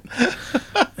shit,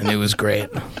 and it was great.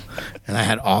 And I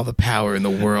had all the power in the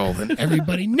world, and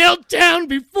everybody knelt down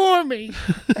before me.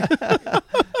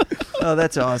 Oh,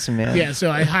 that's awesome, man. Yeah, so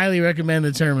I highly recommend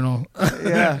the Terminal.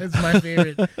 Yeah. It's my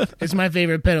favorite. It's my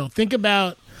favorite pedal. Think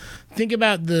about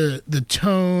the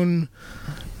tone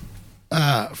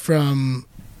from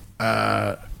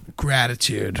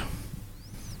Gratitude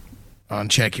on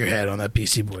Check Your Head on that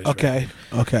Beastie Boys record.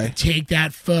 Okay. Take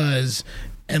that fuzz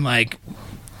and like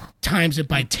times it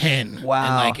by 10. Wow.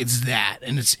 And like it's that,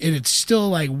 and it's still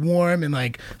like warm and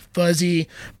like fuzzy,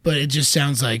 but it just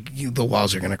sounds like the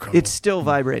walls are gonna crumble. It's still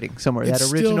vibrating somewhere. It's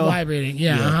that original. still vibrating.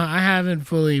 Yeah, I haven't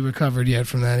fully recovered yet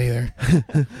from that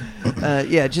either.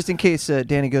 Yeah, just in case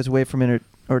Danny goes away for a minute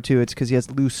or two, it's because he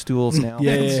has loose stools now.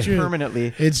 Yeah, It's true.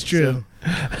 Permanently. It's true.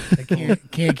 I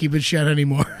can't keep it shut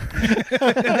anymore.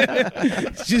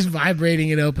 It's just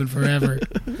vibrating and open forever.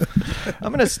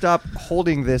 I'm gonna stop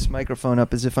holding this microphone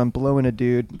up as if I'm blowing a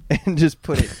dude and just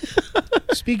put it.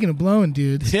 Speaking of blowing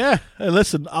dudes, Yeah. Hey,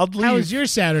 listen, I'll leave. how was your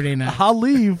Saturday night? I'll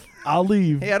leave.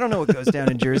 Hey, I don't know what goes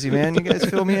down in Jersey, man. You guys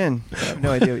fill me in. I have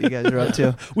no idea what you guys are up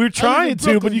to. We were trying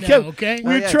to, but Brooklyn you now, kept. okay? We Oh,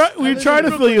 were, yeah. we were trying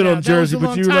to fill you in on Jersey,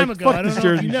 but you were like, ago. "Fuck I this don't know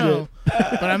if Jersey you know,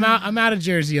 but I'm out of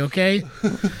Jersey, okay?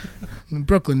 I'm in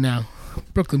Brooklyn now.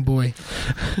 Brooklyn boy.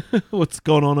 shit." What's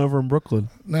going on over in Brooklyn?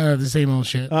 No, the same old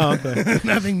shit. Oh, okay.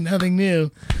 Nothing new.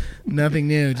 Nothing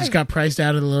new. Just got priced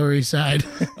out of the Lower East Side.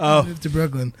 Oh. Moved to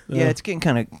Brooklyn. Yeah, it's getting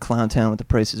kind of clown town with the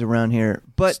prices around here.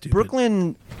 But Stupid.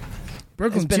 Brooklyn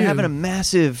has been too. having a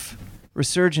massive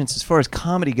resurgence as far as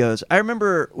comedy goes. I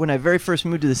remember when I very first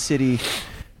moved to the city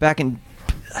back in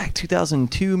like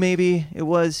 2002, maybe it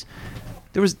was.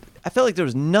 I felt like there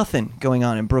was nothing going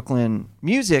on in Brooklyn.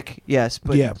 Music, yes,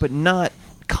 but not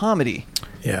comedy.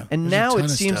 Yeah. And There's a now ton it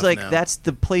of seems stuff like now. that's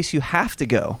the place you have to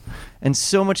go. And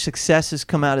so much success has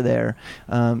come out of there.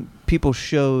 People's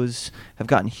shows have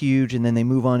gotten huge, and then they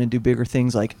move on and do bigger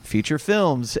things like feature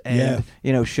films and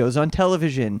shows on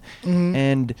television. Mm-hmm.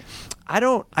 And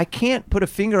I can't put a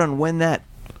finger on when that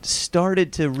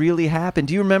started to really happen?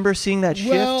 Do you remember seeing that shift?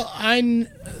 Well,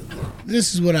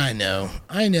 this is what I know.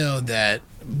 I know that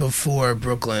before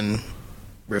Brooklyn,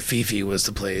 Rafifi was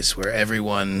the place where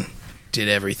everyone did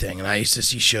everything. And I used to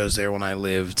see shows there when I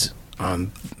lived on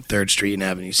 3rd Street and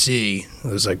Avenue C. It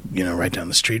was like, right down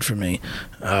the street from me.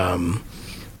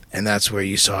 And that's where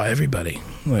you saw everybody.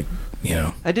 Like,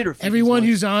 I did Rafifi's everyone once.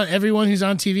 who's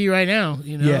on TV right now.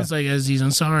 It's like Aziz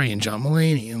Ansari and John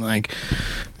Mulaney and like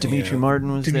Dimitri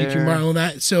Martin was Dimitri there. Martin. All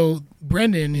that. So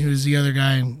Brendan, who's the other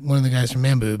guy, one of the guys from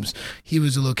MANBOOBS, he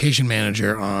was a location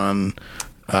manager on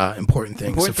Important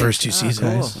Things, the first 2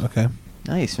 seasons. Cool. Okay.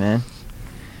 Nice, man.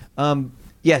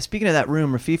 Yeah, speaking of that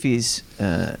room, Rafifi's,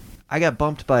 I got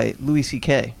bumped by Louis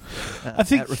C.K. I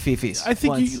think at Rafifi's. I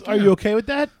think once. are you okay with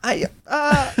that? I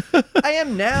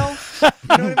am now.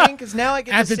 You know what I mean? Because now I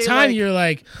get At to the say, time, like, you're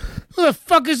like, who the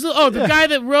fuck is the guy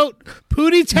that wrote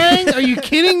Pootie Tang? Are you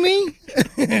kidding me?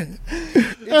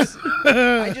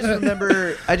 I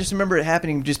just remember it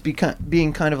happening, just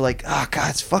being kind of like, oh God,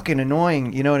 it's fucking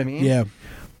annoying. You know what I mean? Yeah.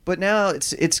 But now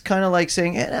it's kind of like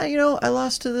saying, I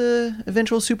lost to the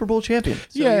eventual Super Bowl champion.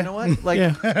 So Yeah. you know what? Like,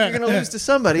 Yeah. you're gonna lose to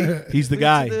somebody. He's the Lose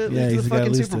guy. to Yeah, lose he's to the guy to fucking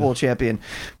lose Super to. Bowl champion.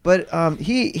 But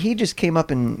he just came up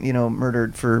and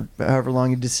murdered for however long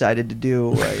he decided to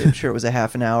do. I'm sure it was a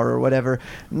half an hour or whatever.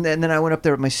 And then I went up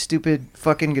there with my stupid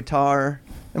fucking guitar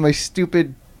and my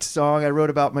stupid song I wrote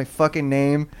about my fucking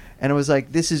name. And it was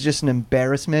like, this is just an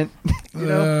embarrassment.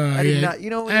 I did not.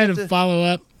 I had to follow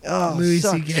up. Oh, Louis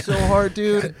sucked C.K. so hard,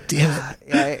 dude. God damn it.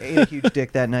 Yeah, I ate a huge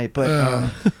dick that night,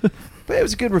 but it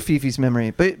was a good Rafifi's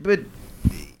memory. But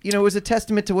it was a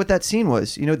testament to what that scene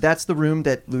was. That's the room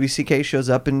that Louis C.K. shows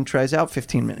up and tries out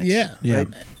 15 minutes. Yeah. Right?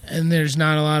 And there's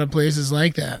not a lot of places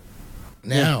like that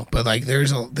now, but like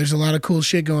there's a lot of cool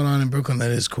shit going on in Brooklyn that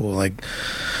is cool. Like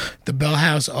the Bell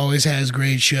House always has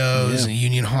great shows, and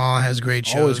Union Hall has great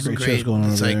shows. Always great shows going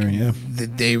on It's over like there,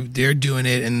 yeah. they're doing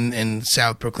it in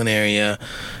South Brooklyn area.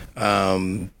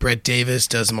 Brett Davis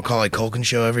does the Macaulay Culkin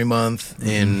show every month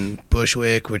in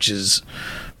Bushwick, which is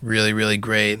really, really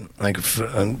great. Like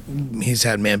he's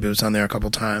had MANBOOBS on there a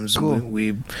couple times. Cool.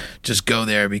 We just go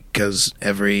there because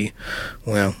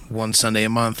one Sunday a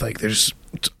month, like it's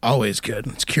always good.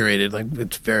 It's curated, like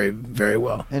it's very, very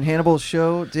well. And Hannibal's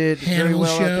show did very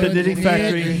well. show, Out there. The Knitting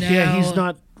Factory. now- He's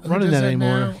not who running does that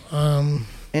anymore. now?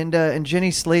 And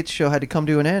Jenny Slate's show had to come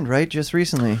to an end, right? Just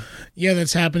recently. Yeah,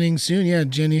 that's happening soon. Yeah,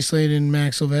 Jenny Slate and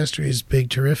Max Silvestri is Big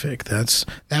Terrific. That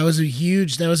was a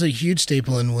huge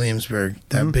staple in Williamsburg.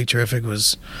 That Big Terrific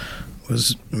was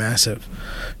massive.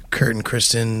 Kurt and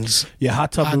Kristen's Yeah,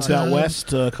 Hot Tub moved out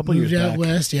west a couple years moved out back.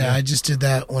 west. Yeah, I just did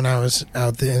that when I was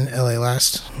out in LA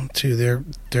last too. They're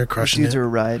crushing Dudes it. are a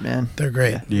ride, man. They're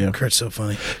great. Yeah. Kurt's so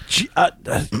funny.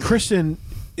 Kristen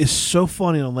is so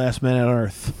funny on Last Man on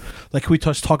Earth. Like, can we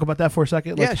talk about that for a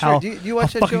second? Like Yeah, sure. how, Do you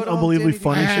watch how that fucking show at all, unbelievably Danny?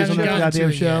 funny I she is on haven't that gotten to goddamn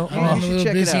it show. yet. Oh, I'm you a should little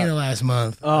check it busy out. in the last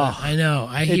month. Oh. I know.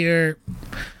 I hear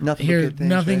Nothing but good things,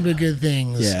 nothing right? but good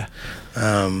things. Yeah.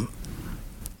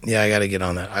 Yeah, I got to get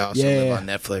on that. I also live on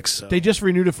Netflix. So. They just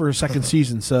renewed it for a second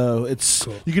season, so it's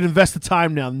you can invest the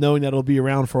time now knowing that it'll be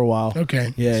around for a while.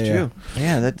 Okay. Yeah, It's yeah. true.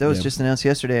 Yeah, that was Yeah. just announced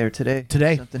yesterday or today.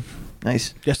 Today. Something.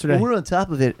 Nice. Yesterday. Well, we're on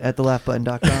top of it at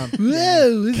thelaughbutton.com.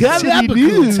 Whoa, it's Comedy topical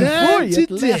news time for you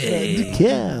at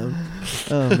today.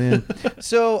 Oh man.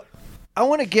 So I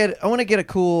want to get a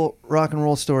cool rock and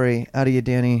roll story out of you,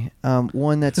 Danny.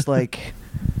 One that's like,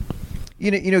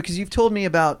 because you've told me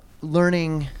about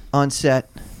learning on set.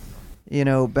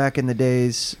 Back in the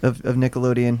days of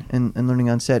Nickelodeon and learning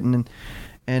on set and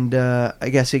I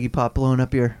guess Iggy Pop blowing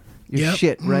up your Yep.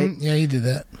 shit, right? Yeah, he did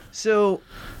that. So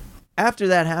after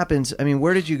that happens, I mean,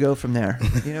 where did you go from there?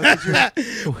 'Cause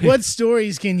you're- What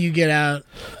stories can you get out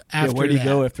after where do you that?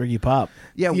 go after Iggy Pop?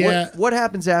 yeah. What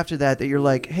happens after that you're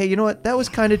like, hey, you know what? That was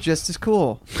kind of just as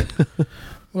cool.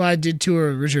 Well, I did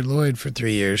tour Richard Lloyd for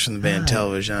 3 years from the band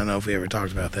Television. I don't know if we ever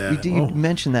talked about that. You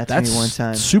mentioned that to That's me one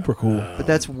time. super cool. But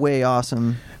that's way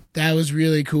awesome. That was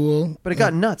really cool. But it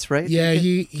got nuts, right? Yeah,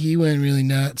 he went really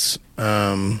nuts.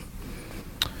 I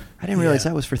didn't realize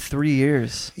that was for 3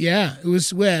 years. Yeah, it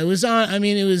was. Well, it was on. I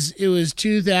mean, it was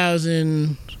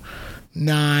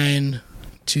 2009,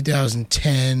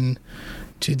 2010,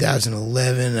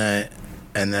 2011,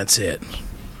 and that's it.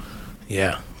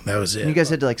 Yeah, that was it. And you guys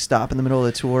had to stop in the middle of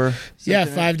the tour. Yeah,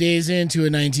 5 days into a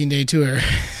 19-day tour.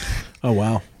 Oh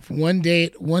wow. One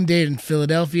date in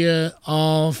Philadelphia,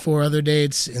 all 4 other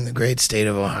dates in the great state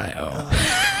of Ohio.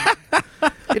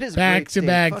 It is Back great to state.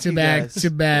 back Fuck to you back guys. to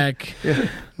back.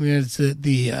 We had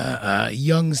the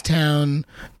Youngstown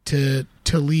to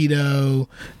Toledo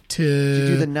to. Did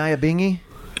you do the Nyabingi?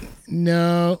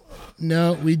 No,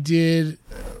 we did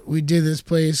we did this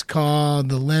place called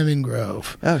the Lemon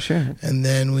Grove. Oh, sure. And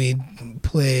then we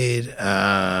played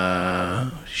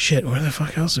shit, where the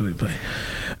fuck else did we play?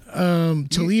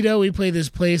 Toledo, we played this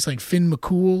place like Finn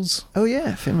McCool's. Oh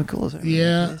yeah, Finn McCool's.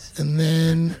 Yeah, and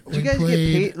then do you guys get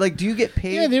paid? Like, do you get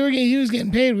paid? Yeah, he was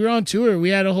getting paid. We were on tour. We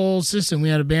had a whole system. We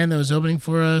had a band that was opening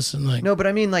for us, and like. No, but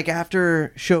I mean, like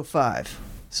after show 5.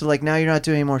 So like now you're not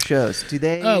doing any more shows. Do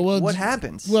they? What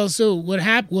happens? Well, so what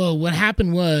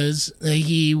happened was that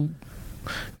he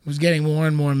was getting more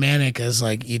and more manic as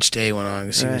like each day went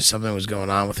on. Something was going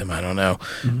on with him. I don't know.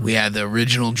 Mm-hmm. We had the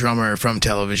original drummer from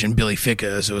television, Billy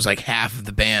Ficca. So it was like half of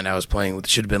the band I was playing with.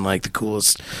 Should have been like the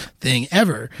coolest thing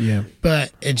ever. Yeah.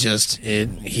 But he just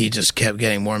kept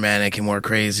getting more manic and more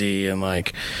crazy, and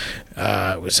like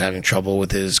was having trouble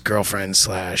with his girlfriend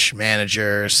 /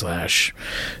 manager /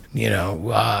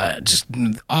 just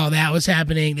all that was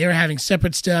happening. They were having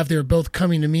separate stuff. They were both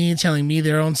coming to me, telling me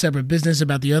their own separate business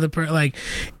about the other person. Like,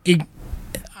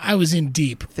 I was in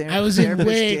deep. I was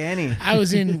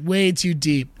in way too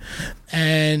deep.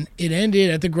 And it ended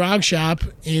at the grog shop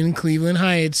in Cleveland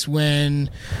Heights when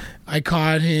I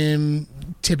caught him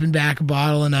tipping back a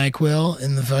bottle of NyQuil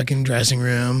in the fucking dressing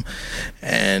room,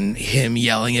 and him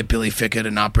yelling at Billy Ficca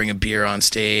to not bring a beer on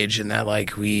stage, and that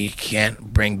like we can't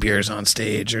bring beers on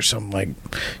stage or something, like,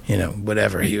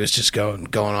 whatever. He was just going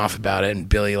off about it, and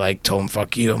Billy like told him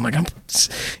fuck you. I'm like,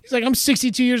 he's like, I'm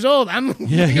 62 years old. I'm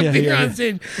bringing a beer on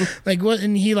stage. Like what?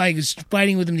 And he like was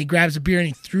fighting with him, and he grabs a beer and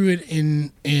he threw it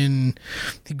in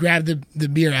he grabbed the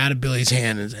beer out of Billy's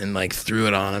hand and like threw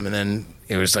it on him, and then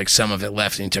it was like some of it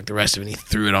left, and he took the rest of it and he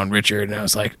threw it on Richard. And I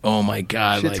was like, oh my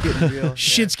God, shit's getting real.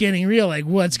 Shit's getting real. Like,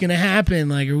 what's going to happen?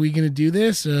 Like, are we going to do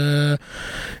this? And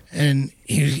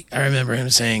I remember him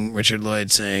saying, Richard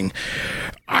Lloyd saying,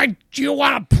 do you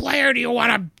want to play or do you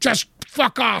want to just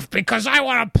fuck off? Because I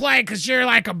want to play because you're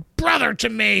like a brother to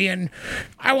me and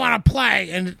I want to play.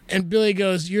 And Billy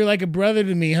goes, you're like a brother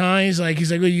to me, huh? He's like,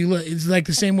 well, it's like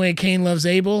the same way Cain loves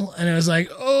Abel. And I was like,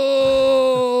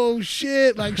 oh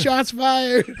shit, like shots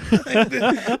fired.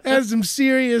 That's some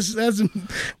serious,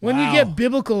 when you get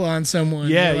biblical on someone.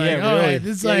 Yeah, like, yeah, really. Right,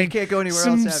 it's you can't go anywhere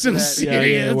else after some that.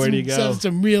 serious, where do you go?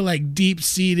 Some real like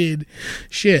deep-seated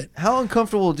shit. How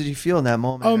uncomfortable did you feel in that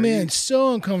moment? Oh man,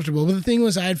 so uncomfortable. But the thing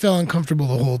was, I had felt uncomfortable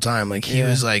the whole time. Like he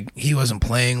was like, he wasn't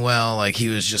playing well. Like he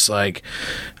was just like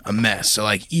a mess. So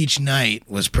like each night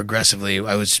was progressively,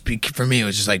 for me, it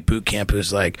was just like boot camp. It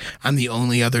was like, I'm the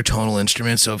only other tonal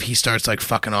instrument. So if he starts like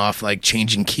fucking off, like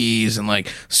changing keys and like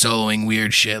soloing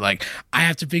weird shit, like I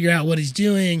have to figure out what he's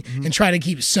doing and try to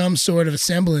keep some sort of a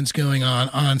semblance going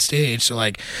on stage. So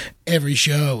like every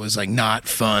show was like not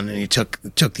fun, and he took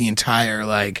the entire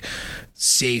like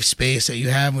safe space that you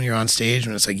have when you're on stage,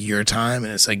 when it's like your time,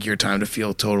 and it's like your time to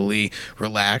feel totally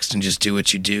relaxed and just do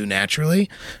what you do naturally,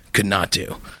 could not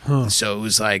do. So it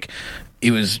was like it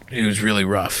was really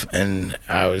rough, and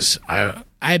I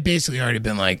had basically already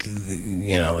been like,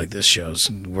 like this show's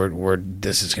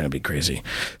this is gonna be crazy.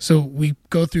 So we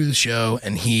go through the show,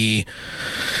 and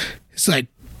it's like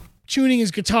tuning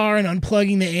his guitar and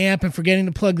unplugging the amp and forgetting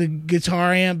to plug the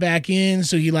guitar amp back in.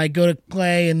 So you like go to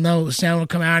play and no sound will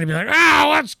come out and be like, oh,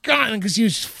 what's going on? Because he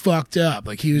was just fucked up.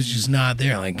 Like he was just not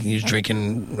there. Like he was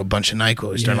drinking a bunch of NyQuil. He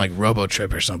was starting like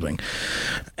RoboTrip or something.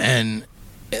 And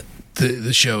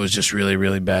the show was just really,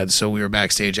 really bad. So we were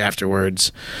backstage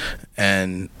afterwards,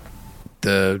 and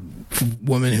the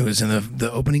woman who was in the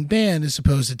opening band is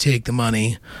supposed to take the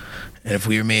money. And if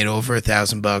we were made over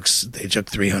 $1,000, they took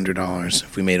 $300.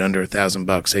 If we made under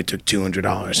 $1,000, they took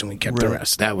 $200, and we kept the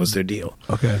rest. That was their deal.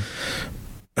 Okay.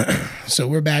 So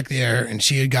we're back there, and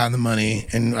she had gotten the money,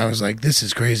 and I was like, this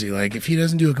is crazy. Like, if he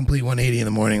doesn't do a complete 180 in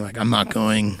the morning, like, I'm not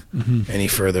going any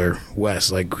further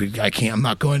west. Like, I can't, I'm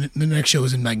not going, the next show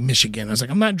was in, like, Michigan. I was like,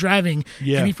 I'm not driving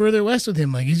any further west with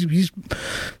him. Like, he's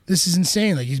this is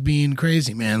insane. Like, he's being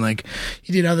crazy, man. Like,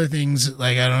 he did other things,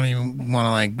 like, I don't even want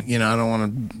to, like, I don't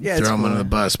want to throw him under the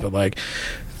bus, but, like,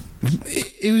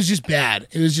 it was just bad.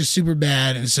 It was just super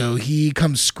bad. And so he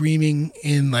comes screaming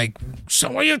in like,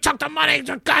 so will you took the money?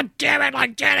 God damn it.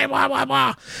 Like, Danny, blah, blah,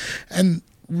 blah. And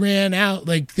ran out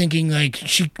like thinking like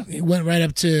she went right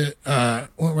up to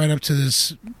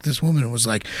this woman and was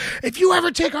like, if you ever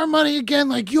take our money again,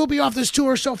 like you'll be off this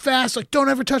tour so fast. Like, don't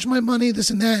ever touch my money, this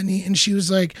and that. And she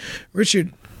was like,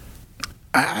 Richard,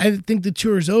 I think the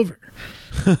tour is over.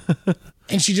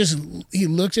 And he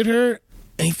looked at her,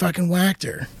 and he fucking whacked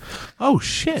her. Oh,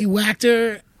 shit. He whacked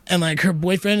her, and, like, her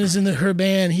boyfriend is in her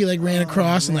band. He, like, ran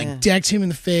across and, like, decked him in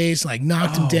the face, like,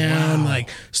 knocked him down, like,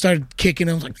 started kicking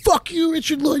him. Like, fuck you,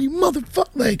 Richard Lloyd, you motherfucker.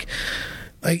 Like,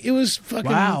 Like it was fucking.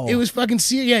 Wow. It was fucking.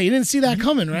 Yeah, you didn't see that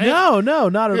coming, right? No,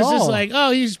 not at It was all. just like,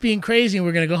 oh, he's just being crazy, and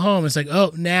we're gonna go home. It's like,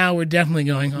 oh, now we're definitely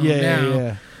going home. now.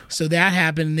 Yeah. So that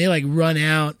happened, and they like run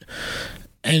out,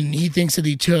 and he thinks that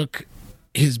he took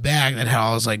his bag that had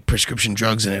all his like prescription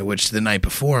drugs in it, which the night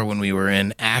before when we were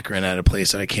in Akron at a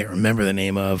place that I can't remember the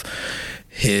name of,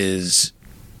 he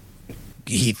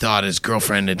thought his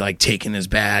girlfriend had like taken his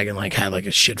bag and like had like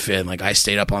a shit fit, and like I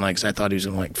stayed up all night because I thought he was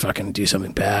gonna like fucking do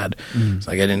something bad. It's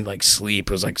like I didn't like sleep.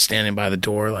 I was like standing by the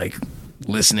door like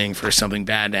listening for something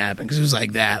bad to happen because it was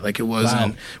like that. Like it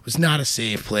wasn't. It was not a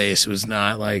safe place. It was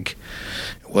not like.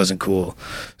 It wasn't cool.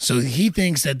 So he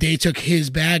thinks that they took his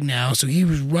bag now. So he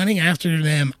was running after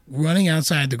them, running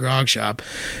outside the grog shop.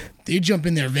 They jump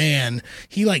in their van.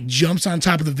 He like jumps on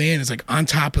top of the van. Is like on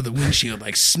top of the windshield,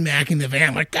 like smacking the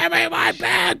van. Like, give me my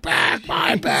bag back,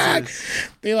 my bag.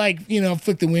 They like,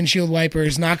 flick the windshield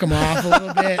wipers, knock them off a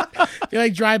little bit. They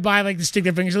like drive by, like to stick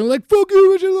their fingers. They're like, fuck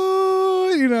you, Richard.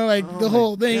 Like the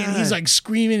whole thing. God. And he's like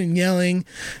screaming and yelling.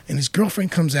 And his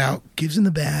girlfriend comes out, gives him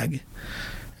the bag.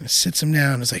 And sits him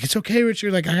down. It's like, it's okay,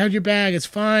 Richard. Like, I got your bag. It's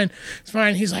fine. It's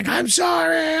fine. He's like, I'm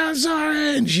sorry.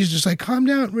 And she's just like, calm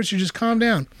down, Richard. Just calm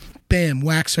down. Bam,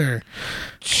 whacks her.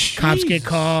 Jeez. Cops get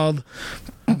called.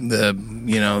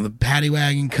 The paddy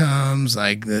wagon comes,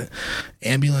 like the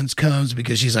ambulance comes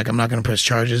because she's like, I'm not going to press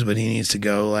charges, but he needs to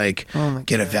go like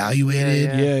get evaluated.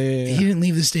 Yeah. He didn't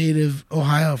leave the state of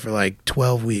Ohio for like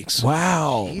 12 weeks.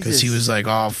 Wow. Because he was like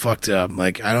all fucked up.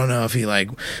 Like, I don't know if he like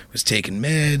was taking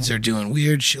meds or doing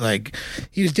weird shit. Like,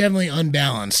 he was definitely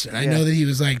unbalanced. And I know that he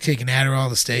was like taking Adderall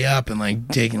to stay up and like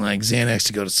taking like Xanax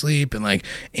to go to sleep and like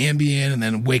Ambien and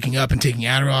then waking up and taking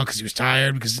Adderall because he was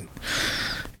tired because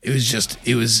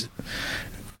it was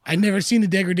I'd never seen the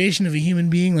degradation of a human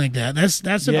being like that.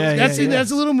 That's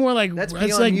a little more like That's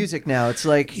beyond like music now. It's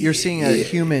like you're seeing a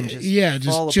human just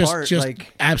fall apart.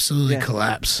 Like, absolutely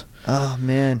collapse. Oh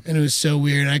man! And it was so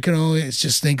weird. And I could always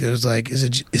just think it was like, is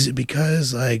it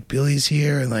because like Billy's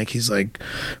here and like he's like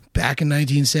back in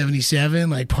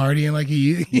 1977, like partying like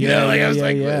he, I was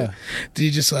like, did he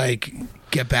just like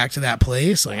get back to that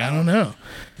place? Like, I don't know.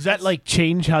 Does that like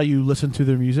change how you listen to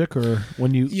their music, or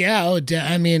when you? Yeah.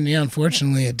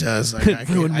 Unfortunately, it does. Like,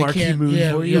 Ruin Marquee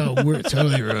Moon for you. We're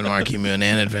totally ruined Marquee Moon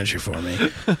and Adventure for me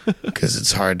because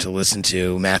it's hard to listen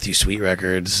to Matthew Sweet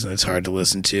records. It's hard to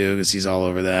listen to because he's all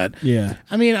over that. Yeah.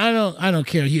 I mean, I don't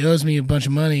care. He owes me a bunch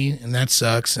of money, and that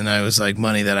sucks. And I was like,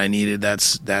 money that I needed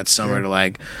that summer to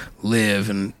like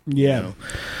live and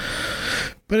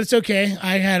But it's okay.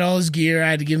 I had all his gear.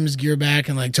 I had to give him his gear back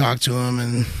and like talk to him,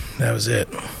 and that was it.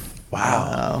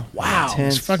 Wow.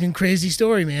 It's a fucking crazy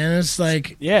story, man. It's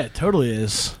like, yeah, it totally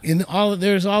is.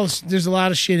 There's a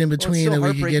lot of shit in between that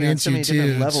we could get into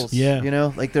too. Levels,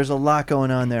 yeah. like there's a lot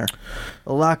going on there.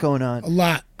 A lot going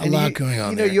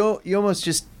on there. You almost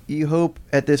just you hope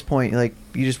at this point, like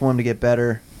you just want him to get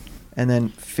better and then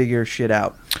figure shit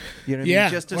out. You know what I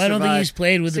mean? Just to I don't think he's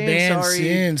played with the band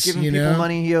since. Giving people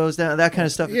money he owes, that kind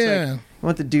of stuff. It's like, you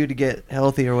want the dude to get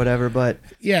healthy or whatever, but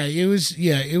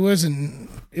it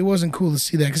wasn't cool to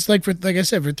see that because like I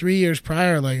said, for 3 years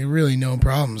prior, like really no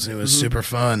problems. It was super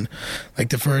fun. Like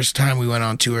the first time we went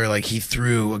on tour, like he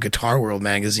threw a Guitar World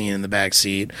magazine in the back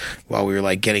seat while we were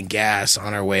like getting gas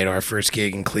on our way to our first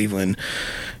gig in Cleveland.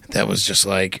 That was just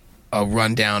like a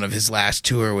rundown of his last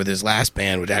tour with his last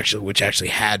band, which actually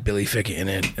had Billy Fickett in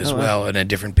it as well, and a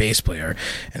different bass player,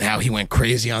 and how he went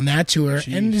crazy on that tour.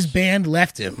 Jeez. And his band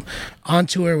left him on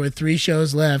tour with 3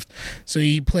 shows left, so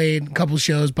he played a couple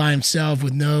shows by himself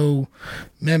with no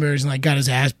members and like got his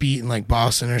ass beat in like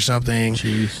Boston or something.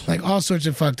 Jeez. Like all sorts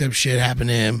of fucked up shit happened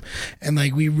to him. And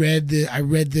like I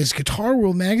read this Guitar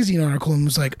World magazine article and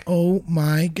was like, oh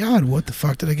my God, what the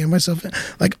fuck did I get myself in?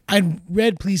 Like I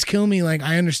read Please Kill Me. Like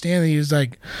I understand that he was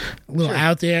like a little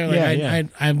out there. Like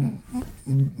I'm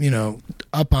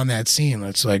up on that scene.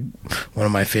 That's like one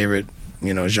of my favorite,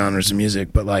 genres of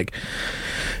music. But like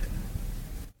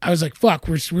I was like, fuck,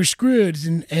 we're screwed.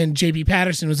 And JB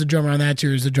Patterson was the drummer on that tour.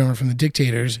 He was the drummer from the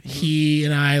Dictators. He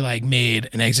and I like made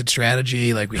an exit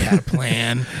strategy. Like we had a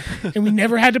plan and we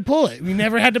never had to pull it. We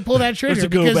never had to pull that trigger. To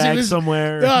go back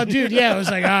somewhere. Oh, dude. Yeah. It was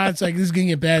like, it's like, this is going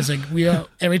to get bad. It's like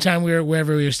every time we were,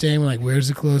 wherever we were staying, we're like, where's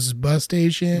the closest bus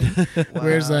station?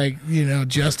 Where's like,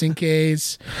 just in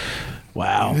case.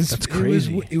 Wow. That's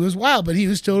crazy. It was wild, but he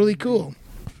was totally cool.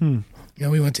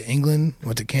 We went to England,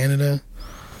 went to Canada.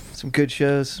 Some good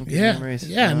shows, some good memories.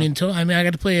 Yeah, I mean, I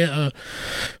got to play a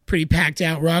pretty packed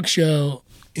out rock show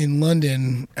in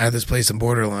London at this place in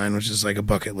Borderline, which is like a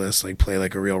bucket list, like play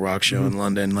like a real rock show in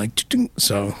London. Like,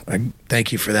 so I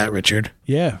thank you for that, Richard.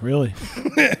 Yeah, really.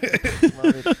 Love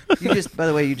it. You just, by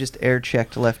the way, you just air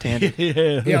checked left-handed,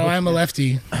 Yeah, I'm a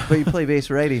lefty. but you play bass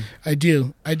righty. I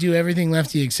do everything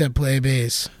lefty except play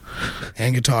bass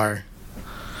and guitar.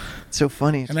 It's so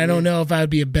funny. And I don't know if I would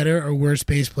be a better or worse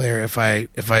bass player if I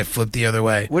flipped the other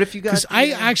way. What if you got? Because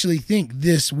I actually think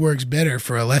this works better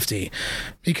for a lefty,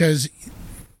 because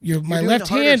my doing left the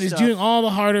harder hand is stuff. doing all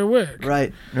the harder work.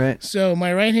 Right. So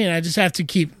my right hand, I just have to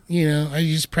keep, I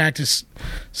just practice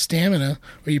stamina,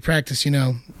 or you practice, for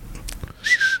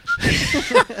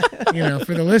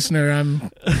the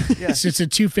listener, it's a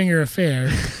 2-finger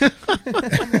affair.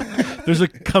 There's a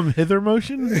come hither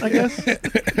motion, I guess.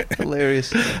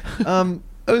 Hilarious. I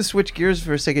would switch gears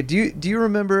for a second. Do you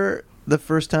remember the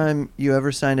first time you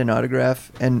ever signed an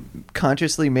autograph and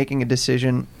consciously making a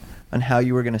decision on how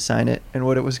you were going to sign it and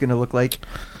what it was going to look like?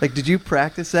 Like, did you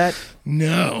practice that?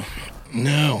 No.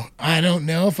 I don't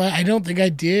know I don't think I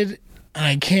did.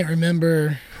 I can't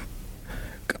remember.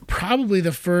 Probably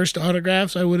the first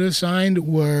autographs I would have signed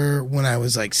were when I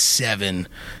was like 7,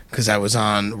 because I was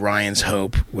on Ryan's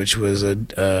Hope, which was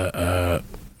a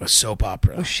soap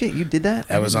opera. Oh shit, you did that?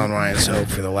 I was on Ryan's Hope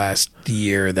for the last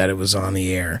year that it was on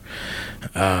the air.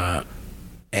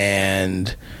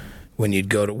 And when you'd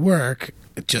go to work,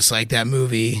 just like that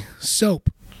movie, Soap.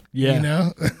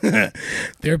 Yeah.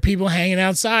 There are people hanging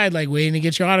outside, like waiting to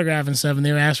get your autograph and stuff, and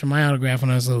they were asking for my autograph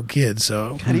when I was a little kid.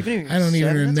 So I don't even remember.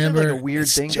 That's kind of like a weird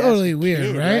thing. Totally to ask a weird,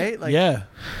 kid, right? Like, yeah.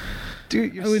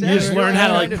 Dude, You just learn how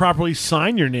to like properly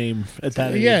sign your name at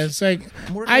that age. Yeah, it's like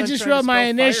I just wrote my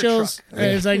initials.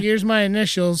 It's like, here's my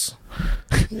initials.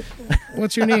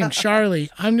 What's your name? Charlie.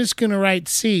 I'm just gonna write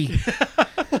C.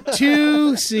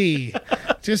 2C.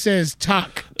 Just says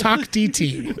talk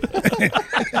DT.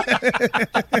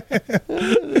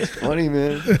 That's funny,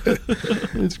 man.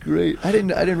 That's great. I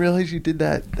didn't realize you did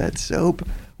that soap.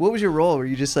 What was your role? Were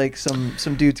you just like some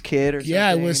dude's kid or something?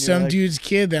 Yeah, it was some dude's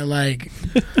kid that like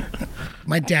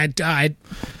my dad died.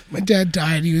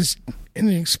 He was in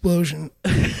an explosion.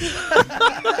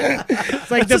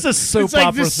 It's like this is a soap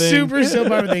opera this thing. Super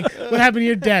soap opera thing. What happened to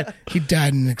your dad? He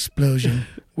died in an explosion.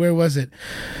 Where was it?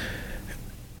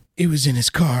 It was in his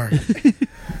car.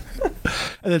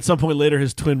 And at some point later,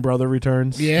 his twin brother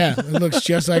returns. Yeah, it looks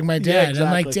just like my dad. Yeah, exactly.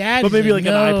 I'm like, Dad, but maybe like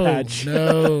an eye patch.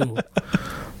 No.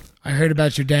 I heard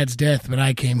about your dad's death, but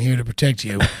I came here to protect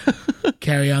you.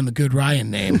 Carry on the good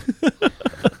Ryan name.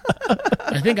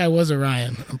 I think I was a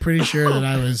Ryan. I'm pretty sure that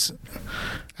I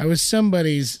was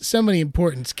somebody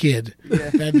important's kid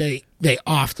that they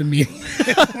offed immediately.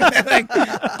 Like,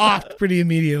 offed pretty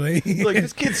immediately. Like,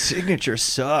 this kid's signature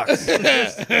sucks.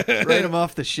 Just write him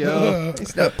off the show.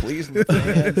 He's not pleasing the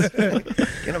fans.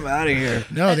 Get him out of here.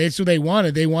 No, that's what they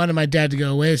wanted. They wanted my dad to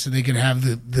go away so they could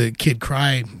have the kid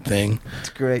cry thing.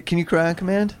 That's great. Can you cry on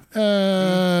command?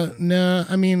 No.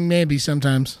 I mean, maybe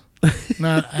sometimes.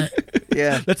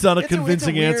 Yeah. That's not a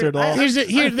convincing answer at all.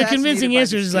 The convincing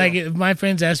answer is like, if my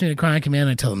friends ask me to cry on command,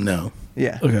 I tell them no.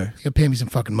 Yeah. Okay. You gotta pay me some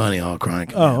fucking money, I'll cry on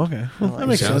command. Oh, okay. Well, that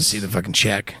makes So I'll sense. see the fucking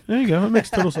check. There you go. That makes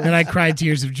total sense. And I cry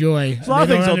tears of joy. A lot of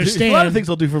They things don't I'll do. A lot of understand. things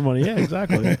I'll do for money. Yeah,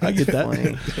 exactly. I get that.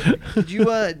 Funny.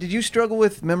 Did you struggle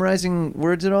with memorizing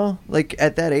words at all? Like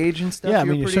at that age and stuff? Yeah, I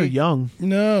mean, you're so young.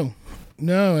 No,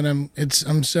 and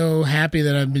I'm so happy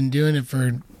that I've been doing it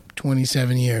for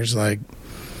 27 years. Like,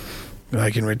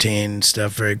 I can retain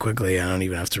stuff very quickly. I don't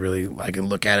even have to really. I can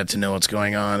look at it to know what's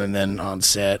going on, and then on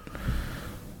set,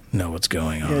 know what's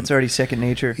going on. Yeah, it's already second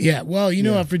nature. Yeah, well, you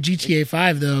know what? For GTA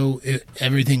 5, though,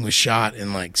 everything was shot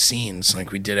in, like, scenes.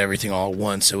 Like, we did everything all at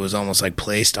once. So it was almost like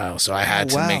play style. So I had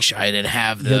to make sure I didn't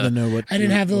have the...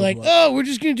 oh, we're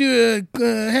just going to do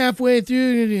a halfway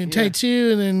through, take 2,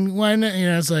 and then why not? You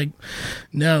know, it's like,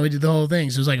 no, we did the whole thing.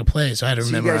 So it was like a play. So I had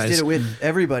to memorize... You guys did it with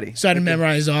everybody. So I had to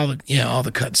memorize all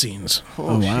the cut scenes.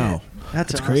 Oh, wow. Shit.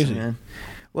 That's awesome, crazy, man.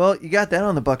 Well, you got that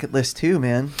on the bucket list too,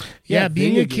 man. Yeah,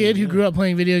 being a kid who grew up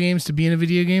playing video games to be in a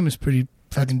video game is pretty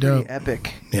fucking dope. Pretty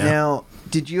epic. Yeah. Now,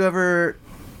 did you ever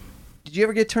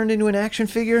get turned into an action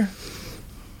figure?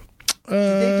 Did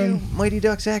they do Mighty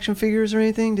Ducks action figures or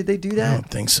anything? Did they do that? I don't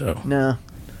think so. No.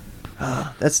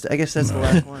 I guess that's the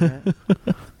last one, right?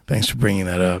 Thanks for bringing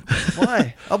that up.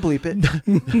 Why? I'll bleep it.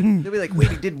 They'll be like, wait,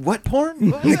 he did what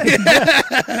porn? What was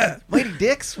that? Mighty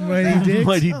Dicks?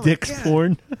 Mighty Dicks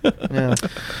porn. No.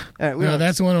 All right,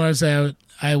 That's the one where I say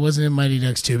I wasn't in Mighty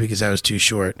Ducks 2 because I was too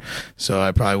short. So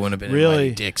I probably wouldn't have been in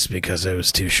Mighty Dicks because I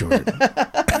was too short.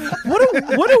 What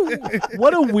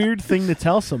What a weird thing to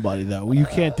tell somebody though. You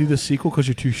can't do the sequel because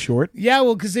you're too short. Yeah,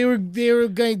 well, because they were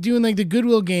doing like the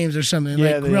Goodwill games or something,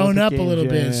 Yeah, like the grown Olympic up a games, little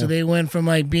bit. yeah. So they went from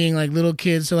like being like little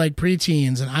kids to like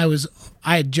preteens, and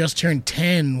I had just turned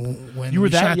 10 when You were we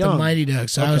that shot young? the Mighty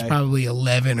Ducks. So I was Okay. probably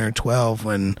 11 or 12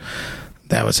 when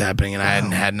that was happening, and I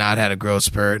had not had a growth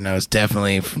spurt, and I was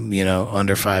definitely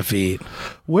under 5 feet.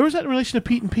 Where was that in relation to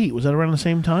Pete and Pete? Was that around the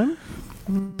same time?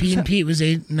 Pete and Pete was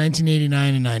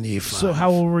 1989 and 95. So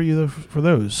how old were you for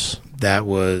those? That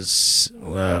was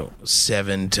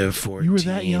 7 to 14. You were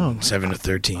that young? 7 to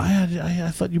 13. I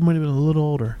thought you might have been a little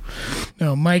older.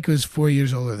 No, Mike was 4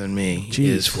 years older than me. He Jeez.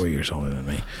 is 4 years older than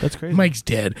me. That's crazy. Mike's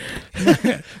dead.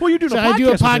 Well, you're doing So a podcast I do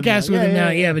a podcast with him now.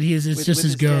 Yeah. Yeah, but it's With- just with his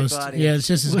his dead ghost. body. Yeah, it's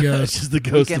just his It's ghost. just the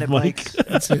ghost Weekend of at Mike. Mike's.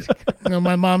 That's it.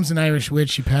 My mom's an Irish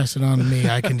witch. She passed it on to me.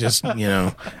 I can just,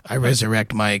 I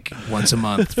resurrect Mike once a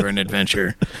month for an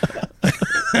adventure.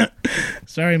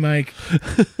 Sorry, Mike.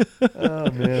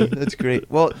 Oh man, that's great.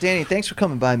 Well, Danny, thanks for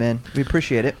coming by, man. We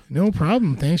appreciate it. No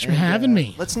problem. Thanks for And, having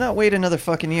me. Let's not wait another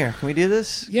fucking year. Can we do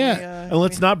this? Can Yeah. we, And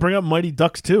let's not bring up Mighty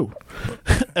Ducks 2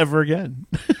 ever again.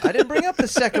 I didn't bring up the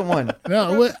second one. No, I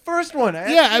brought what- the first one.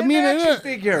 I Yeah, had I mean, an action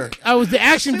figure. I was the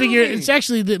action Sue figure. me. It's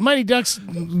actually the Mighty Ducks.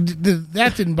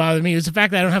 That didn't bother me. It was the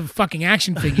fact that I don't have a fucking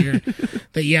action figure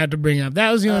that you had to bring up.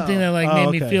 That was the only thing that made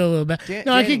me okay. feel a little bad. Dan-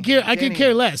 No, I Danny, could care. I could Danny.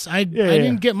 care less. I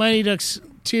didn't get Mighty Ducks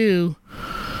 2.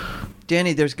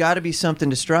 Danny, there's got to be something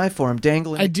to strive for. I'm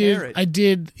dangling I a did. carrot. I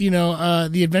did.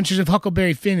 The Adventures of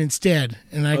Huckleberry Finn instead,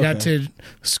 and I got to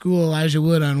school Elijah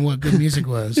Wood on what good music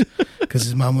was because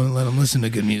his mom wouldn't let him listen to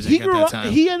good music He at grew that up.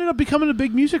 time. He ended up becoming a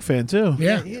big music fan too.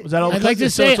 Yeah. Was that all? I'd like to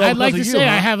because- so say. it's all I'd like to because of say you,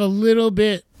 I huh? have a little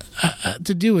bit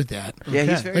to do with that. Yeah,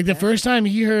 he's Okay. very Like the first time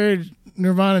he heard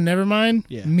Nirvana, Nevermind,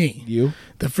 Yeah. me. You.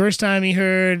 The first time he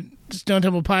heard Stone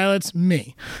Temple Pilots,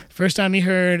 me. First time he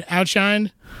heard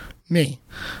Outshine, me.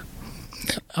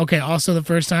 Okay. Also, the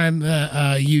first time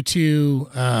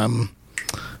U2.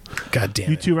 God damn it.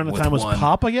 You two around the with time was one.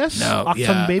 Pop, I guess. No,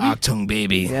 Octung Baby. Octung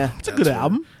Baby. Yeah, It's a good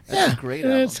album. that's a great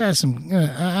album. It has some.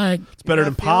 It's better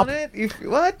than Pop.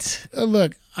 What?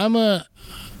 Look, I'm a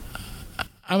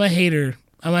hater.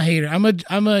 I'm a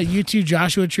U2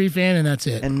 Joshua Tree fan, and that's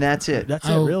it. And that's it. That's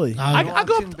I'll- it, really. I'll-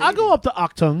 I go up to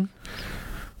Octung.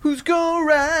 Who's gonna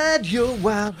ride your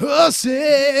wild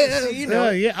Horses. You know,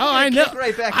 Yeah. Oh, I know. kick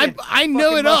right back in. I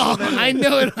know it all. Fucking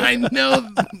muscle I know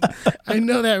it. I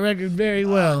know that record very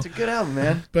well. It's a good album,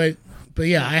 man. But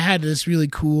yeah, I had this really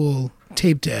cool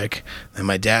tape deck that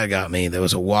my dad got me. That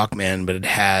was a Walkman, but it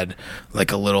had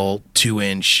like a little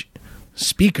 2-inch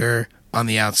speaker on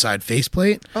the outside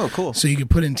faceplate. Oh, cool. So you could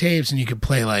put in tapes and you could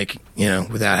play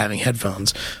without having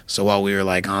headphones. So while we were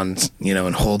like on,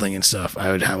 and holding and stuff, I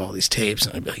would have all these tapes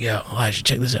and I'd be like, yeah, I should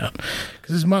check this out.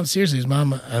 Because his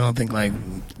mom, I don't think like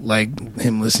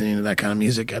him listening to that kind of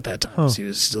music at that time. 'Cause he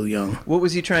was still young. What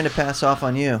was he trying to pass off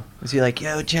on you? Was he like,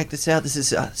 yo, check this out. This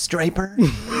is Striper?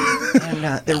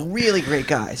 And they're really great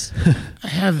guys. I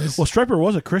have this. Well, Striper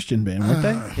was a Christian band, weren't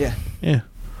they? Yeah. Yeah.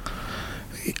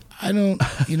 I don't.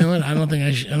 You know what? I don't think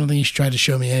he's tried to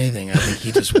show me anything. I think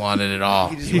he just wanted it all.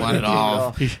 He wanted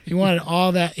all. He wanted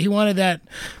all that. He wanted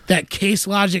that Case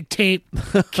Logic tape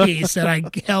case that I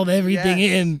held everything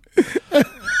in.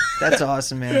 That's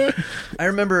awesome, man. I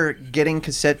remember getting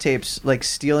cassette tapes, like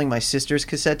stealing my sister's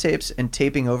cassette tapes and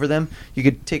taping over them. You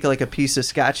could take like a piece of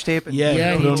Scotch tape and Yeah,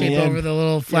 Yeah, put it you on the tape end. over the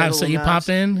little flaps that you pop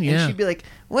in. And Yeah. she'd be like,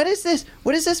 "What is this?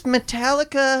 What is this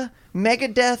Metallica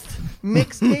Megadeth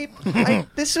mixtape?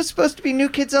 This was supposed to be New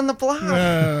Kids on the Block."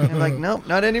 And I'm like, "Nope,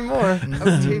 not anymore." I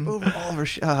would tape over all of her.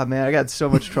 Oh man, I got so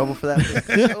much trouble for that.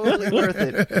 But it's totally worth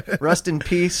it. Rust in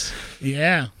Peace.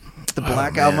 Yeah. The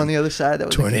Black album on the other side. That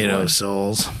was a good Tornado one.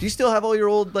 Souls. Do you still have all your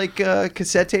old like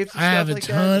cassette tapes? And I have stuff a like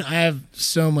ton. That? I have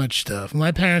so much stuff.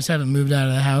 My parents haven't moved out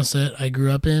of the house that I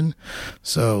grew up in,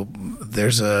 so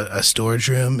there's a storage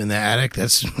room in the attic.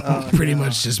 That's pretty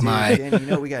much just my Dan, you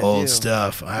know what we gotta old do?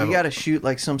 stuff. We got to shoot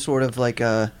like some sort of like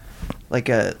a.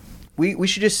 We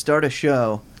should just start a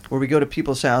show where we go to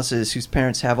people's houses whose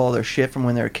parents have all their shit from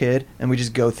when they were a kid, and we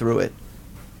just go through it.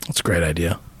 That's a great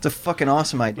idea. It's a fucking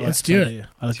awesome idea. Let's do it. Do you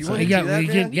want You to do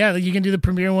that, man? you can do the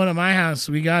premiere one at my house.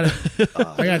 We got it.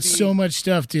 I got so much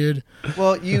stuff, dude.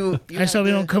 Well, you I just hope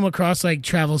we don't come across like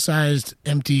travel-sized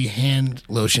empty hand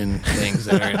lotion things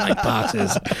that are in like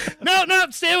boxes. No,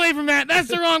 stay away from that. That's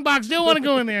the wrong box. Don't want to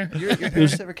go in there. Your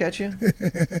parents ever catch you?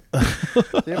 They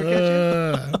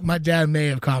ever catch My dad may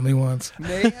have caught me once. you?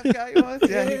 May have got you once.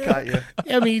 Yeah, he caught you.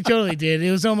 I mean, he totally did. It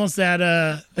was almost that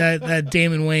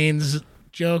Damon Wayans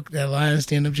joke, that line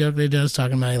stand-up joke that he does,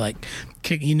 talking about like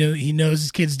he knows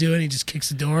his kid's doing. He just kicks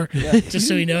the door just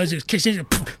so he knows. He just kicks it.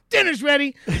 Dinner's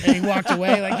ready, and he walked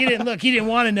away. Like he didn't look. He didn't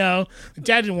want to know. The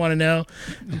dad didn't want to know.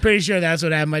 I'm pretty sure that's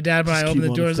what happened. My dad probably opened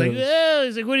the door. He's like, "Oh,"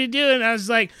 he's like, "What are you doing?" And I was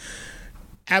like,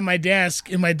 at my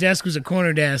desk, and my desk was a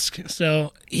corner desk,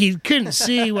 so he couldn't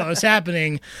see what was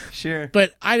happening. Sure.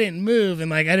 But I didn't move,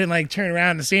 and like I didn't like turn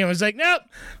around to see him. I was like, "Nope,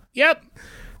 yep,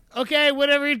 okay,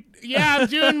 whatever. Yeah, I'm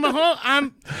doing my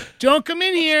whole. Don't come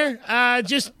in here.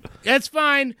 Just that's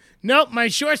fine. Nope, my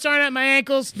shorts aren't at my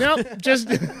ankles. Nope, just."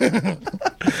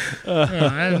 I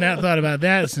have not thought about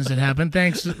that since it happened.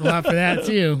 Thanks a lot for that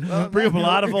too. Bring up a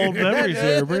lot of old memories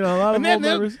here. Bring up a lot of old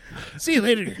memories. See you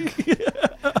later.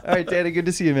 All right, Danny, good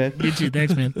to see you, man. You too.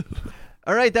 Thanks, man.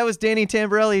 All right, that was Danny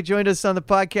Tamberelli. He joined us on the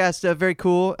podcast. Very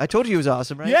cool. I told you he was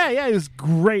awesome, right? Yeah, it was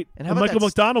great. And And how about Michael that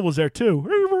McDonald was there too.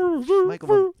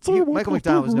 Michael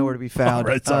McDonald was nowhere to be found.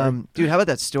 All right, sorry. Dude, how about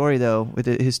that story though, with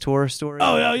his tour story?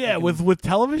 Oh yeah, with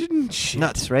television. Shit.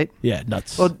 Nuts, right? Yeah,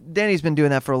 nuts. Well, Danny's been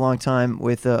doing that for a long time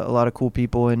with a lot of cool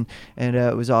people, and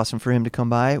it was awesome for him to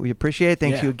come by. We appreciate it.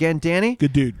 Thank you again, Danny.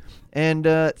 Good dude. And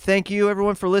thank you,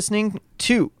 everyone, for listening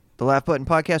to the Laugh Button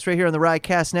Podcast right here on the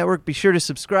Riotcast Network. Be sure to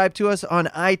subscribe to us on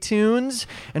iTunes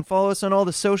and follow us on all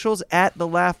the socials at the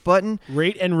Laugh Button.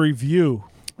 Rate and review.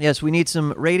 Yes, we need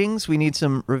some ratings. We need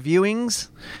some reviewings.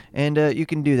 And you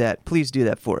can do that. Please do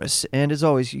that for us. And as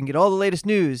always, you can get all the latest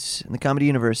news in the comedy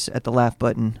universe at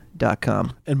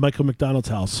thelaughbutton.com. And Michael McDonald's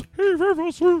house. All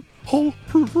right, for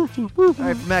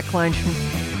Matt Klein.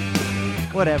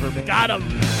 Whatever, man. Got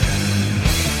him.